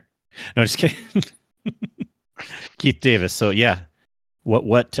 Don't care. No, just kidding. Keith Davis. So yeah,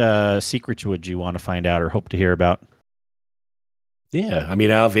 what secrets would you want to find out or hope to hear about? Yeah, I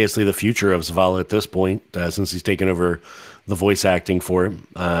mean, obviously the future of Zavala at this point, since he's taken over the voice acting for him,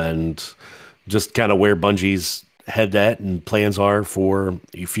 and just kind of where Bungie's head at and plans are for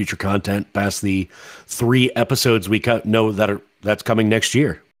future content past the 3 episodes we know that's coming next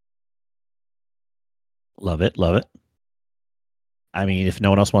year. Love it, love it. I mean, if no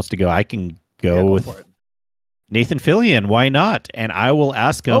one else wants to go, I can go Yeah, go with for it. Nathan Fillion. Why not? And I will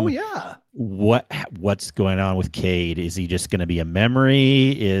ask him. Oh yeah. What's going on with Cade? Is he just going to be a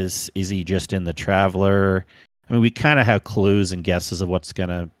memory? Is he just in the Traveler? I mean, we kind of have clues and guesses of what's going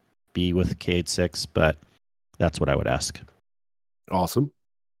to be with Cade 6, but that's what I would ask. Awesome.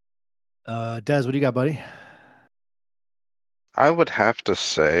 Des, what do you got, buddy? I would have to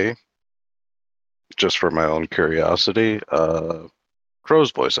say, just for my own curiosity,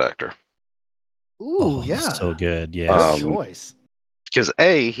 Crow's voice actor. Ooh, yeah. So good. Good Yeah. choice. Because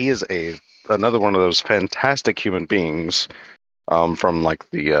he is another one of those fantastic human beings from like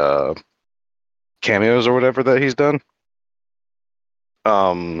the cameos or whatever that he's done.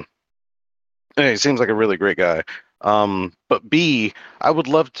 He seems like a really great guy. But B, I would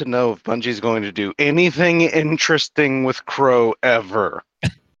love to know if Bungie's going to do anything interesting with Crow ever.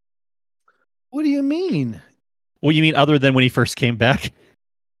 What do you mean? Well, you mean other than when he first came back?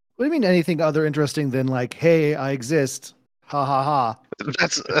 What do you mean anything other interesting than like, hey, I exist? Ha ha ha.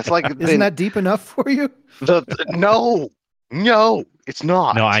 That's like Isn't that deep enough for you? no, it's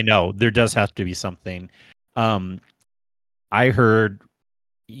not. No, I know there does have to be something. I heard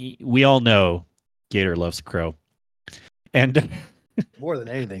we all know Gator loves Crow, and More than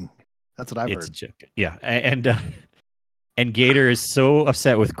anything. That's what I've it's a heard. joke. Yeah, and Gator is so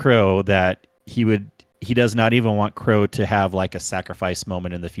upset with Crow that he does not even want Crow to have like a sacrifice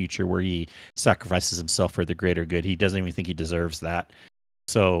moment in the future where he sacrifices himself for the greater good. He doesn't even think he deserves that.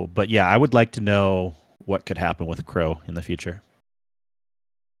 So, but yeah, I would like to know what could happen with Crow in the future.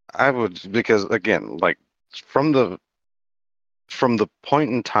 I would, because again, like from the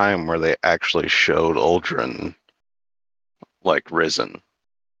point in time where they actually showed Uldren like risen,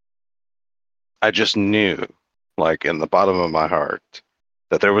 I just knew, like in the bottom of my heart,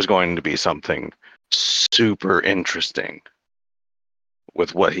 that there was going to be something super interesting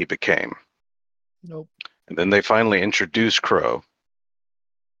with what he became. Nope. And then they finally introduced Crow.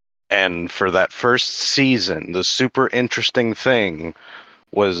 And for that first season, the super interesting thing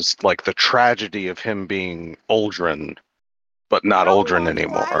was like the tragedy of him being Uldren, but not Uldren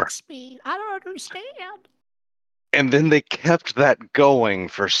anymore. Me. I don't understand. And then they kept that going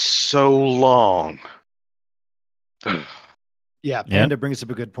for so long. Yeah, Panda brings up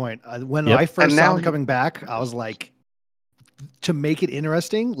a good point. When Yep. I first And saw now him coming back, I was like, to make it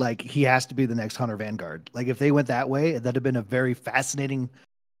interesting, like he has to be the next Hunter Vanguard. Like if they went that way, that'd have been a very fascinating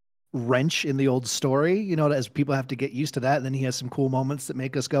wrench in the old story, you know, as people have to get used to that. And then he has some cool moments that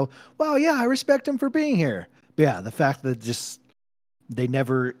make us go, wow, yeah, I respect him for being here. But yeah, the fact that just they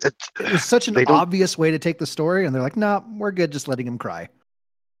never, it was such an obvious way to take the story. And they're like, nah, we're good just letting him cry.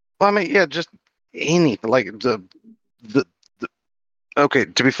 Well, I mean, yeah, just anything. Like okay,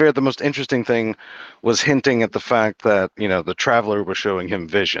 to be fair, the most interesting thing was hinting at the fact that, you know, the Traveler was showing him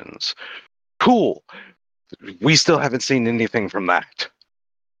visions. Cool. We still haven't seen anything from that.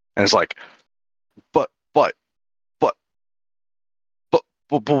 And it's like, but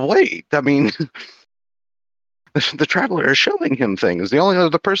wait, I mean, the Traveler is showing him things. The only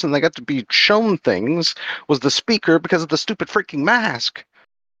other person that got to be shown things was the speaker because of the stupid freaking mask.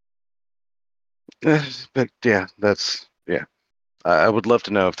 But yeah, I would love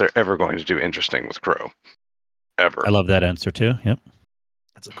to know if they're ever going to do interesting with Crow. Ever. I love that answer too. Yep.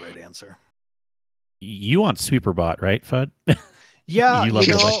 That's a great answer. You want Sweeperbot, right, Fudd? Yeah, You love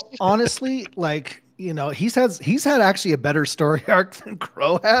you the know, honestly, like, you know, he's had actually a better story arc than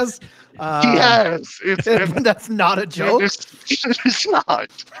Crow has. Yes, That's not a joke. It's not.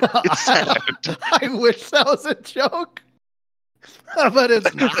 It's sad. I wish that was a joke, but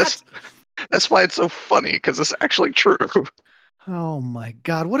it's not. That's why it's so funny, because it's actually true. Oh my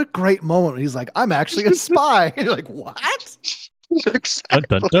God, what a great moment. He's like, I'm actually a spy. You're like, what? Dun,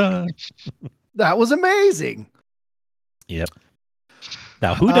 dun, dun. That was amazing. Yep.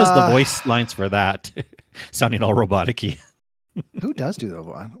 Now, who does the voice lines for that? sounding all robotic-y. Who does do the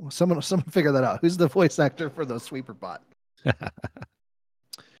voice? Someone figure that out. Who's the voice actor for the sweeper bot?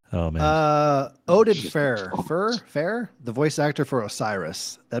 Oh man. Oded Fair, the voice actor for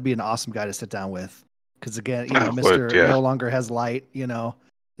Osiris. That'd be an awesome guy to sit down with. Because again, Mr. Would, yeah. No Longer Has Light.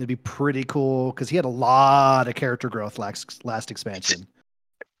 It'd be pretty cool because he had a lot of character growth last expansion.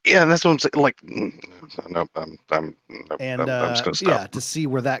 Yeah, and that's what I'm saying. Like, no, I'm just gonna stop. Yeah, to see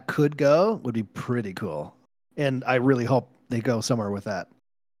where that could go would be pretty cool. And I really hope they go somewhere with that.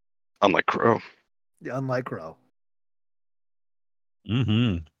 Unlike Crow. Unlike Crow.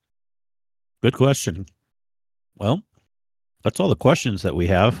 Mm-hmm. Good question. Well, that's all the questions that we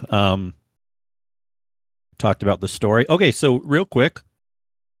have. Talked about the story. Okay, so real quick,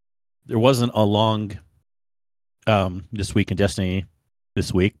 there wasn't a long This Week in Destiny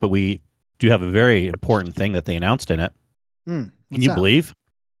this week, but we do have a very important thing that they announced in it. Can you believe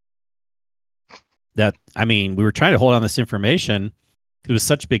that? I mean, we were trying to hold on this information. It was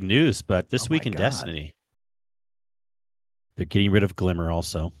such big news, but This Week in Destiny, they're getting rid of Glimmer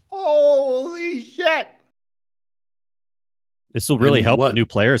also. Holy shit! This will really help the new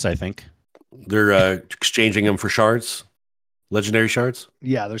players, I think. They're exchanging them for shards, legendary shards.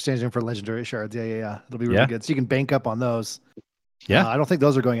 Yeah, they're exchanging them for legendary shards. Yeah. It'll be really good. So you can bank up on those. Yeah. I don't think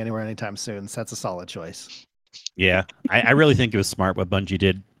those are going anywhere anytime soon. So that's a solid choice. Yeah. I really think it was smart what Bungie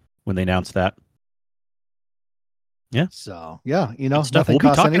did when they announced that. Yeah. So, yeah, stuff we'll be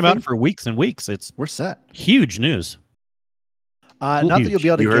talking about it for weeks and weeks. We're set. Huge news. Not that you'll be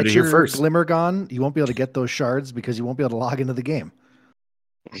able to get your first. Glimmer gone. You won't be able to get those shards because you won't be able to log into the game.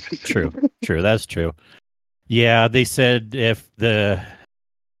 True. That's true. Yeah, they said if the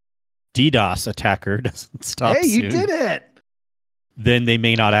DDoS attacker doesn't stop Hey, you soon, did it! then they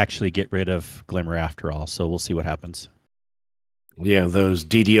may not actually get rid of Glimmer after all. So we'll see what happens. Yeah, those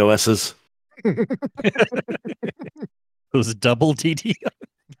DDoSs. Those double DDoS.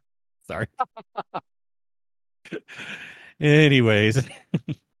 Sorry. Anyways.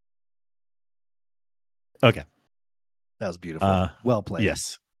 Okay. That was beautiful. Well played.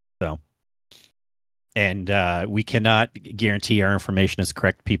 Yes. So, and we cannot guarantee our information is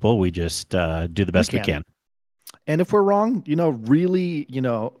correct, people. We just do the best we can. And if we're wrong, really,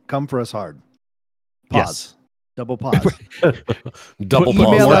 come for us hard. Pause. Yes. Double pause. Double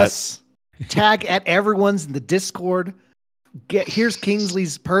Email pause. us. Tag at everyone's in the Discord. Here's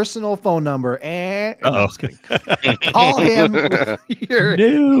Kingsley's personal phone number. And call him.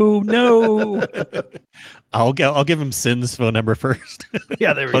 No. I'll give him Sin's phone number first.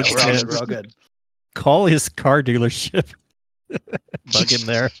 Yeah, there we go. We're all good. Call his car dealership. Bug him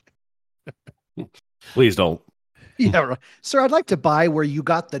there. Please don't. Yeah, right. Sir, I'd like to buy where you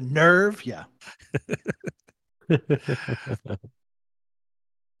got the nerve. Yeah.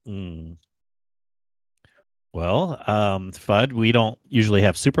 Well, Fudd, we don't usually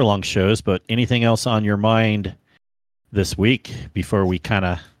have super long shows, but anything else on your mind this week before we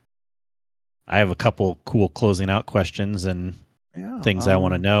I have a couple cool closing out questions and things I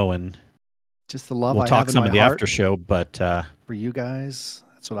want to know, and just the love we'll I talk have in some my of the heart after show, but for you guys,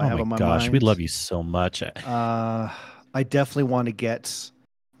 that's what I have on my gosh, mind. we love you so much. I definitely want to get.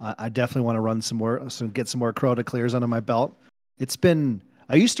 I definitely want to run get some more Crota clears under my belt.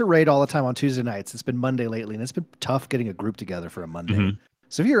 I used to raid all the time on Tuesday nights. It's been Monday lately, and it's been tough getting a group together for a Monday. Mm-hmm.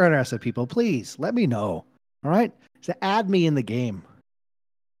 So if you're interested, people, please let me know. All right, so add me in the game.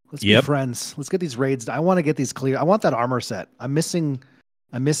 Let's be friends. Let's get these raids. I want to get these clear. I want that armor set. I'm missing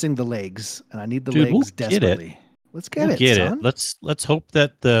the legs, and I need the legs desperately. Let's get it. Son. Let's hope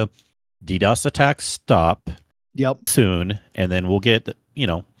that the DDoS attacks stop. Soon, and then we'll get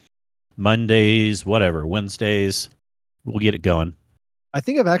Mondays, Wednesdays. We'll get it going. I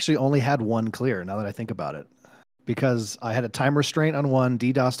think I've actually only had one clear now that I think about it, because I had a time restraint on one,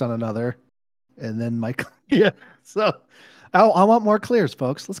 DDoSed on another, and then So I want more clears,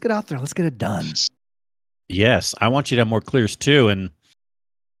 folks. Let's get out there. Let's get it done. Yes, I want you to have more clears too, and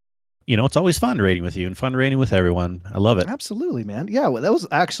it's always fun raiding with you and fun raiding with everyone. I love it. Absolutely, man. Yeah, well,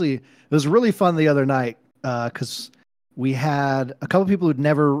 it was really fun the other night because we had a couple people who'd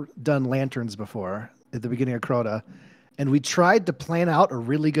never done lanterns before at the beginning of Crota. And we tried to plan out a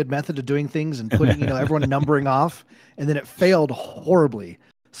really good method of doing things and putting, everyone numbering off, and then it failed horribly.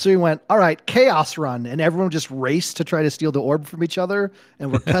 So we went, all right, chaos run, and everyone just raced to try to steal the orb from each other,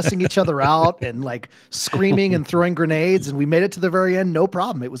 and we're cussing each other out and like screaming and throwing grenades, and we made it to the very end, no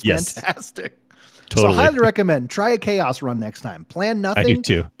problem. It was fantastic. Totally. So I highly recommend try a chaos run next time. Plan nothing, I do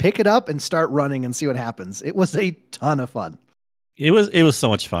too. Pick it up and start running and see what happens. It was a ton of fun. It was so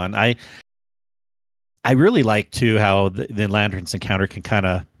much fun. I really like too how the Lanterns encounter can kind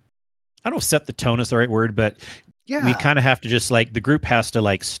of I don't know if set the tone is the right word, but Yeah. we kind of have to just like the group has to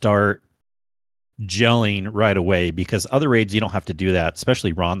like start gelling right away, because other raids you don't have to do that,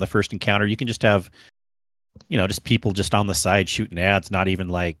 especially Ron, the first encounter. You can just have, just people just on the side shooting ads, not even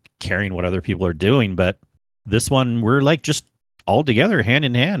like caring what other people are doing. But this one, we're like just all together, hand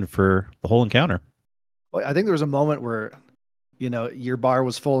in hand for the whole encounter. Well, I think there was a moment where, your bar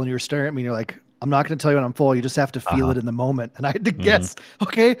was full and you were staring at me and you're like, I'm not going to tell you when I'm full. You just have to feel it in the moment. And I had to guess,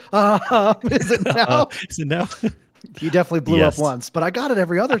 okay, is it now? Is it now? You definitely blew Yes. up once, but I got it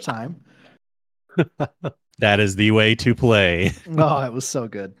every other time. That is the way to play. Oh, it was so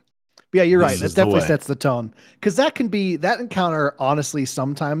good. But yeah, you're right. This That is the definitely way. sets the tone. Because that encounter, honestly,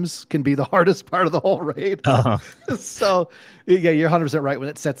 sometimes can be the hardest part of the whole raid. So, yeah, you're 100% right when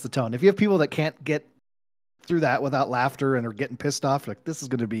it sets the tone. If you have people that can't get through that without laughter and are getting pissed off, like this is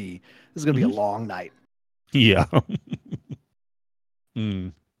going to be a long night. Yeah.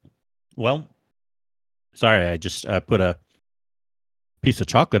 Well, sorry, I just put a piece of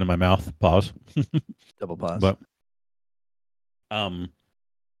chocolate in my mouth. Pause. Double pause. But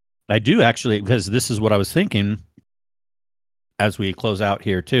I do actually, because this is what I was thinking as we close out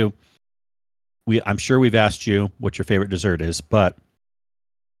here too. I'm sure we've asked you what your favorite dessert is, but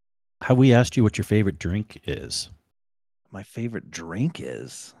have we asked you what your favorite drink is? My favorite drink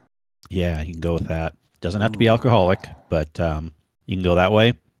is. Yeah, you can go with that. Doesn't have to be alcoholic, but you can go that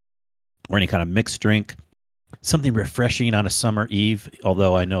way. Or any kind of mixed drink. Something refreshing on a summer eve,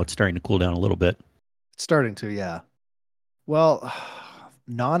 although I know it's starting to cool down a little bit. It's starting to, yeah. Well,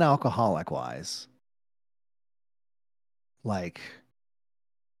 non-alcoholic wise, like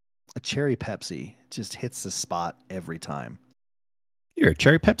a cherry Pepsi just hits the spot every time. You're a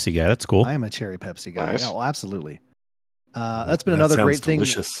cherry Pepsi guy. That's cool. I am a cherry Pepsi guy. Nice. Yeah, well, absolutely. That's been That another sounds great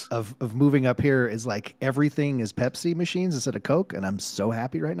delicious. thing of moving up here is like everything is Pepsi machines instead of Coke, and I'm so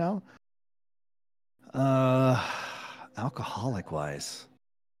happy right now. Alcoholic wise,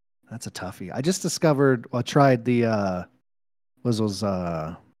 that's a toughie. I just discovered. Well, I tried the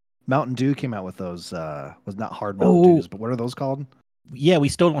Mountain Dew came out with those. Was not hard Mountain Dews, but what are those called? Yeah, we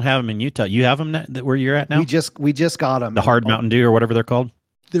still don't have them in Utah. You have them where you're at now? We just got them. The hard Mountain Dew or whatever they're called.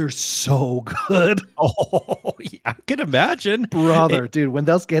 They're so good. Oh, yeah, I can imagine, Brother, dude. When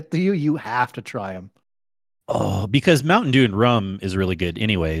those get to you, you have to try them. Oh, because Mountain Dew and rum is really good,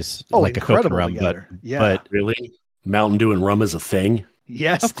 anyways. Oh, like a Coke and incredible rum, together. but Yeah. but Really? Mountain Dew and rum is a thing?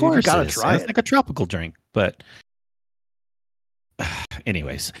 Yes, of dude, course you gotta it is. try It's it. like a tropical drink. But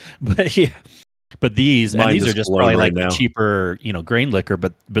anyways, but yeah, but these Mind are is just blown probably right like now. cheaper, grain liquor,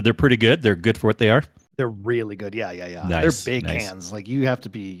 but they're pretty good. They're good for what they are. They're really good. Yeah. Nice, They're big nice. cans. Like you got to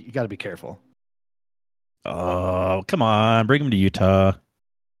be careful. Oh, come on, bring them to Utah.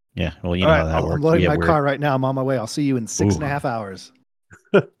 Yeah, well, you know All how right, that works. I'm loading We my have weird- car right now. I'm on my way. I'll see you in 6.5 hours.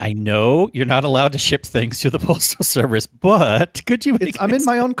 I know you're not allowed to ship things to the postal service, but could you? I'm in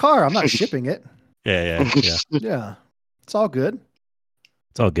my own car. I'm not shipping it. Yeah. Yeah, it's all good.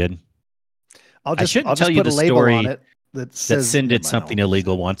 It's all good. I'll I just shouldn't I'll just tell you put a the label story on it that says That Sin Never did mind, something I'll-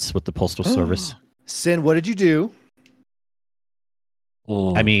 illegal once with the postal service. Sin, what did you do?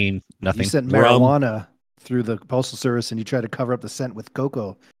 I mean, nothing. You sent Rum. marijuana through the postal service, and you tried to cover up the scent with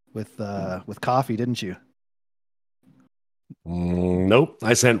cocoa, with coffee, didn't you? Nope.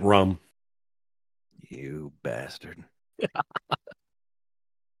 I sent rum. You bastard!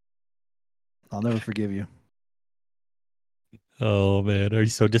 I'll never forgive you. Oh man, are you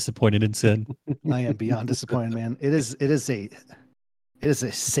so disappointed in Sin? I am beyond disappointed, man. It is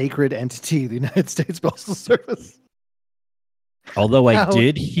a sacred entity, the United States Postal Service. Although I How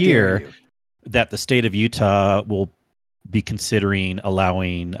did dare hear you. that the state of Utah will be considering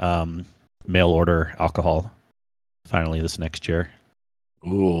allowing mail order alcohol finally this next year.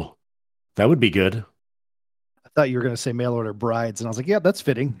 Ooh, that would be good. I thought you were going to say mail order brides, and I was like, yeah, that's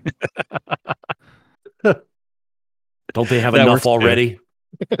fitting. Don't they have That enough works too. already?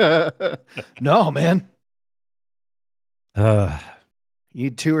 No, man. Uh, You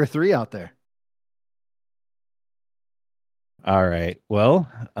need 2 or 3 out there. all right. Well,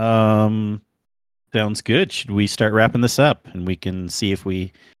 sounds good. Should we start wrapping this up and we can see if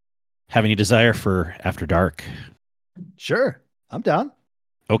we have any desire for After Dark? Sure. I'm down.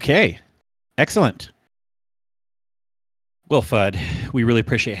 Okay. Excellent. Well, Fudd, we really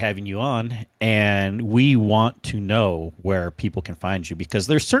appreciate having you on, and we want to know where people can find you, because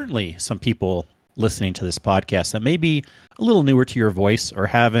there's certainly some people listening to this podcast that may be a little newer to your voice or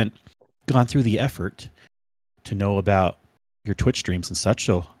haven't gone through the effort to know about your Twitch streams and such.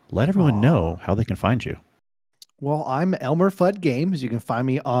 So let everyone know how they can find you. Well, I'm ElmmerFudd Games. You can find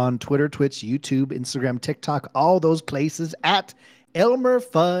me on Twitter, Twitch, YouTube, Instagram, TikTok, all those places at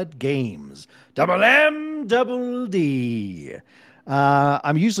ElmmerFudd Games. Double M, double D.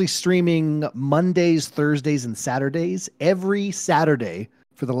 I'm usually streaming Mondays, Thursdays, and Saturdays. Every Saturday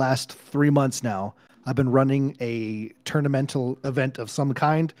for the last 3 months now, I've been running a tournamental event of some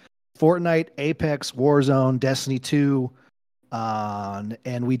kind. Fortnite, Apex, Warzone, Destiny 2.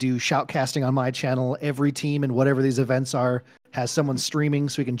 And we do shoutcasting on my channel. Every team and whatever these events are has someone streaming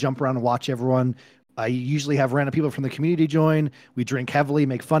so we can jump around and watch everyone. I usually have random people from the community join. We drink heavily,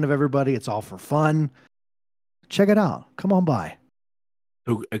 make fun of everybody. It's all for fun. Check it out. Come on by.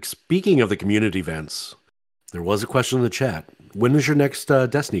 So, speaking of the community events, there was a question in the chat. When is your next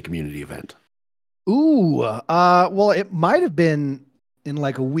Destiny community event? Well, it might have been in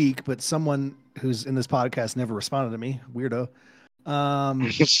like a week, but someone who's in this podcast never responded to me. Weirdo.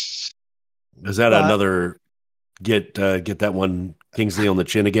 Is that another get that one Kingsley on the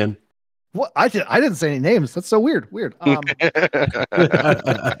chin again? What I didn't say any names. That's so weird. But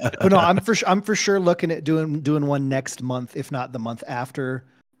no, I'm for sure looking at doing one next month, if not the month after.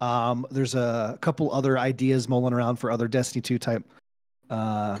 There's a couple other ideas mulling around for other Destiny 2 type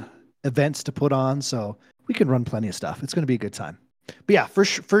events to put on, so we can run plenty of stuff. It's going to be a good time. But yeah,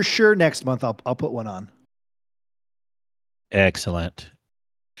 for sure next month I'll put one on. Excellent.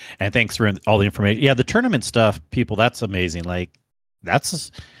 And thanks for all the information. Yeah, the tournament stuff, people, that's amazing. Like,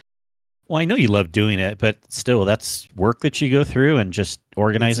 well, I know you love doing it, but still, that's work that you go through and just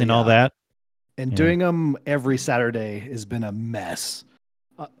organizing all that. And doing them every Saturday has been a mess.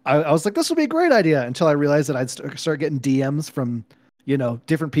 I was like, this would be a great idea until I realized that I'd start getting DMs from,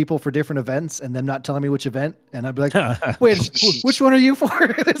 different people for different events and them not telling me which event. And I'd be like, wait, which one are you for?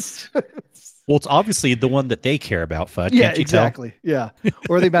 Well, it's obviously the one that they care about, Fudd. Yeah, can't you exactly. Tell? Yeah.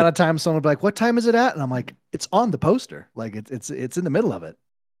 Or the amount of time someone would be like, what time is it at? And I'm like, it's on the poster. Like it's in the middle of it.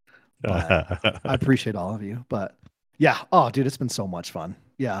 But I appreciate all of you. But yeah. Oh, dude, it's been so much fun.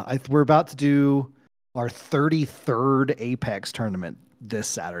 Yeah. We're about to do our 33rd Apex tournament this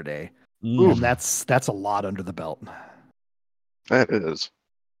Saturday. And that's a lot under the belt. That is.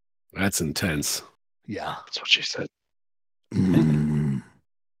 That's intense. Yeah. That's what she said.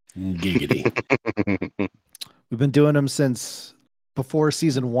 Giggity. We've been doing them since before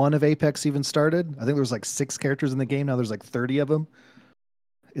season 1 of Apex even started. I think there was like 6 characters in the game. Now there's like 30 of them.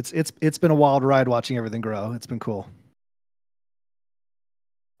 It's been a wild ride watching everything grow. It's been cool.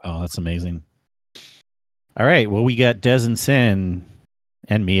 Oh, that's amazing. All right. Well, we got Des and Sin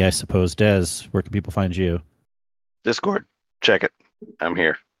and me, I suppose. Des, where can people find you? Discord. Check it. I'm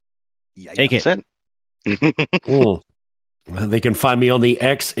here. Yeah, Take it. Sin. Cool. They can find me on the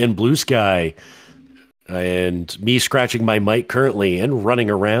X and Blue Sky, and me scratching my mic currently and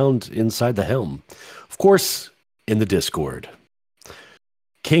running around inside the helm. Of course, in the Discord.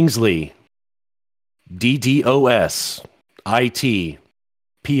 Kingsley, DDoS, IT,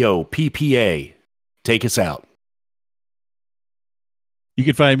 POPPA. Take us out. You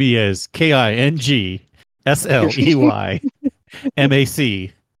can find me as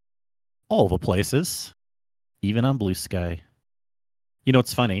KINGSLEYMAC. All the places, even on Blue Sky. You know,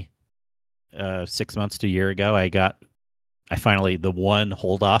 it's funny. 6 months to a year ago, I finally, the one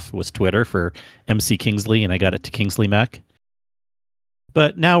hold off was Twitter for MC Kingsley, and I got it to Kingsley Mac.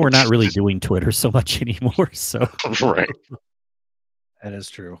 But now we're not really doing Twitter so much anymore. So Right. That is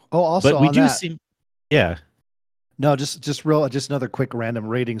true. Oh, also, but we on do that, seem, yeah. No, just another quick random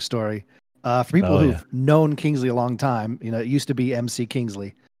rating story. For people who've known Kingsley a long time, it used to be MC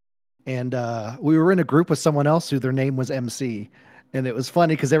Kingsley. And we were in a group with someone else who their name was MC. And it was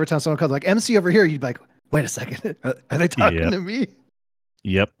funny because every time someone comes like MC over here, you'd be like, wait a second. Are they talking to me?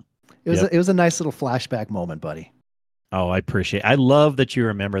 Yep. It was a nice little flashback moment, buddy. Oh, I love that you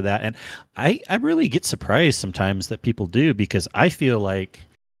remember that. And I really get surprised sometimes that people do, because I feel like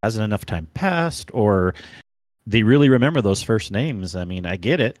hasn't enough time passed or they really remember those first names. I mean, I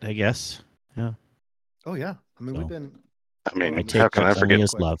get it, I guess. Yeah. Oh, yeah. I mean, how can I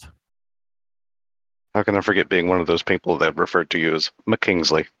forget? Love. How can I forget being one of those people that referred to you as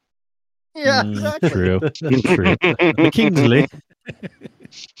McKingsley? Yeah, exactly. True. Kingsley.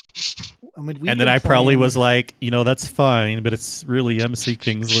 I mean, and then I probably was like, that's fine, but it's really MC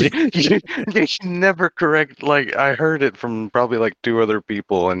Kingsley. You never correct. Like, I heard it from probably like 2 other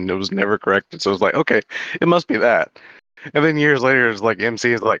people, and it was never corrected. So I was like, okay, it must be that. And then years later, it's like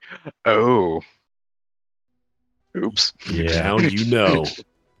MC is like, oh, oops. Yeah. Now you know.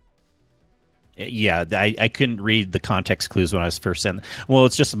 Yeah, I couldn't read the context clues when I was first sent. Well,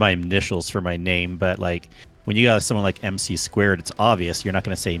 it's just my initials for my name, but like when you got someone like MC Squared, it's obvious you're not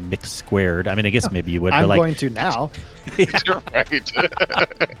going to say Mick Squared. I mean, I guess maybe you would. I'm but going to now. You're right.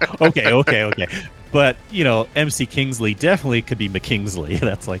 Okay. But, MC Kingsley definitely could be McKingsley.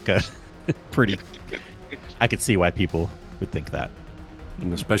 That's like a pretty... I could see why people would think that.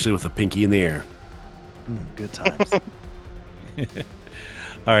 And especially with the pinky in the air. Good times. All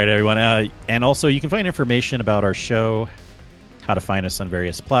right, everyone. And also, you can find information about our show, how to find us on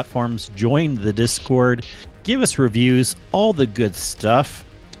various platforms, join the Discord, give us reviews, all the good stuff.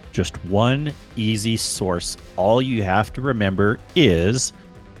 Just one easy source. All you have to remember is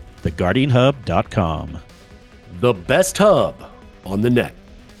theguardianhub.com. The best hub on the net.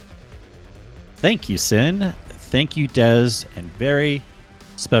 Thank you, Sin. Thank you, Des. And very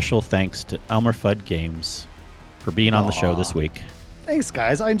special thanks to ElmmerFudd Games for being on the show this week. Thanks,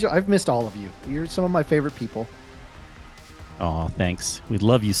 guys. I've missed all of you. You're some of my favorite people. Oh, thanks. We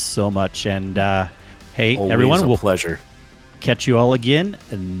love you so much. And hey, Always everyone, we'll pleasure. Catch you all again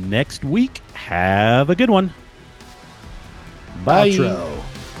next week. Have a good one. Bye. Outro.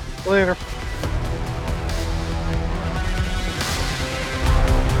 Later.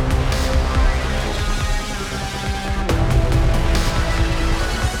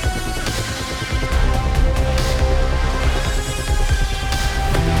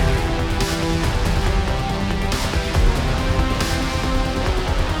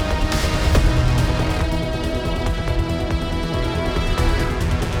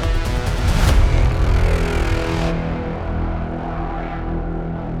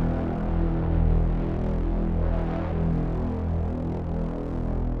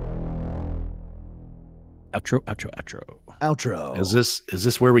 Outro. Outro. Is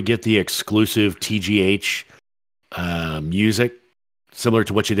this where we get the exclusive TGH music, similar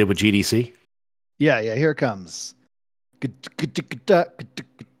to what you did with GDC? Yeah, here it comes.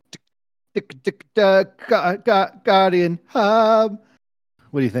 Guardian Hub.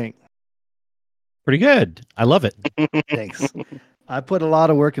 What do you think? Pretty good. I love it. Thanks. I put a lot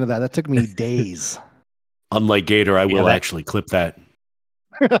of work into that. That took me days. Unlike Gator, I will that- actually clip that.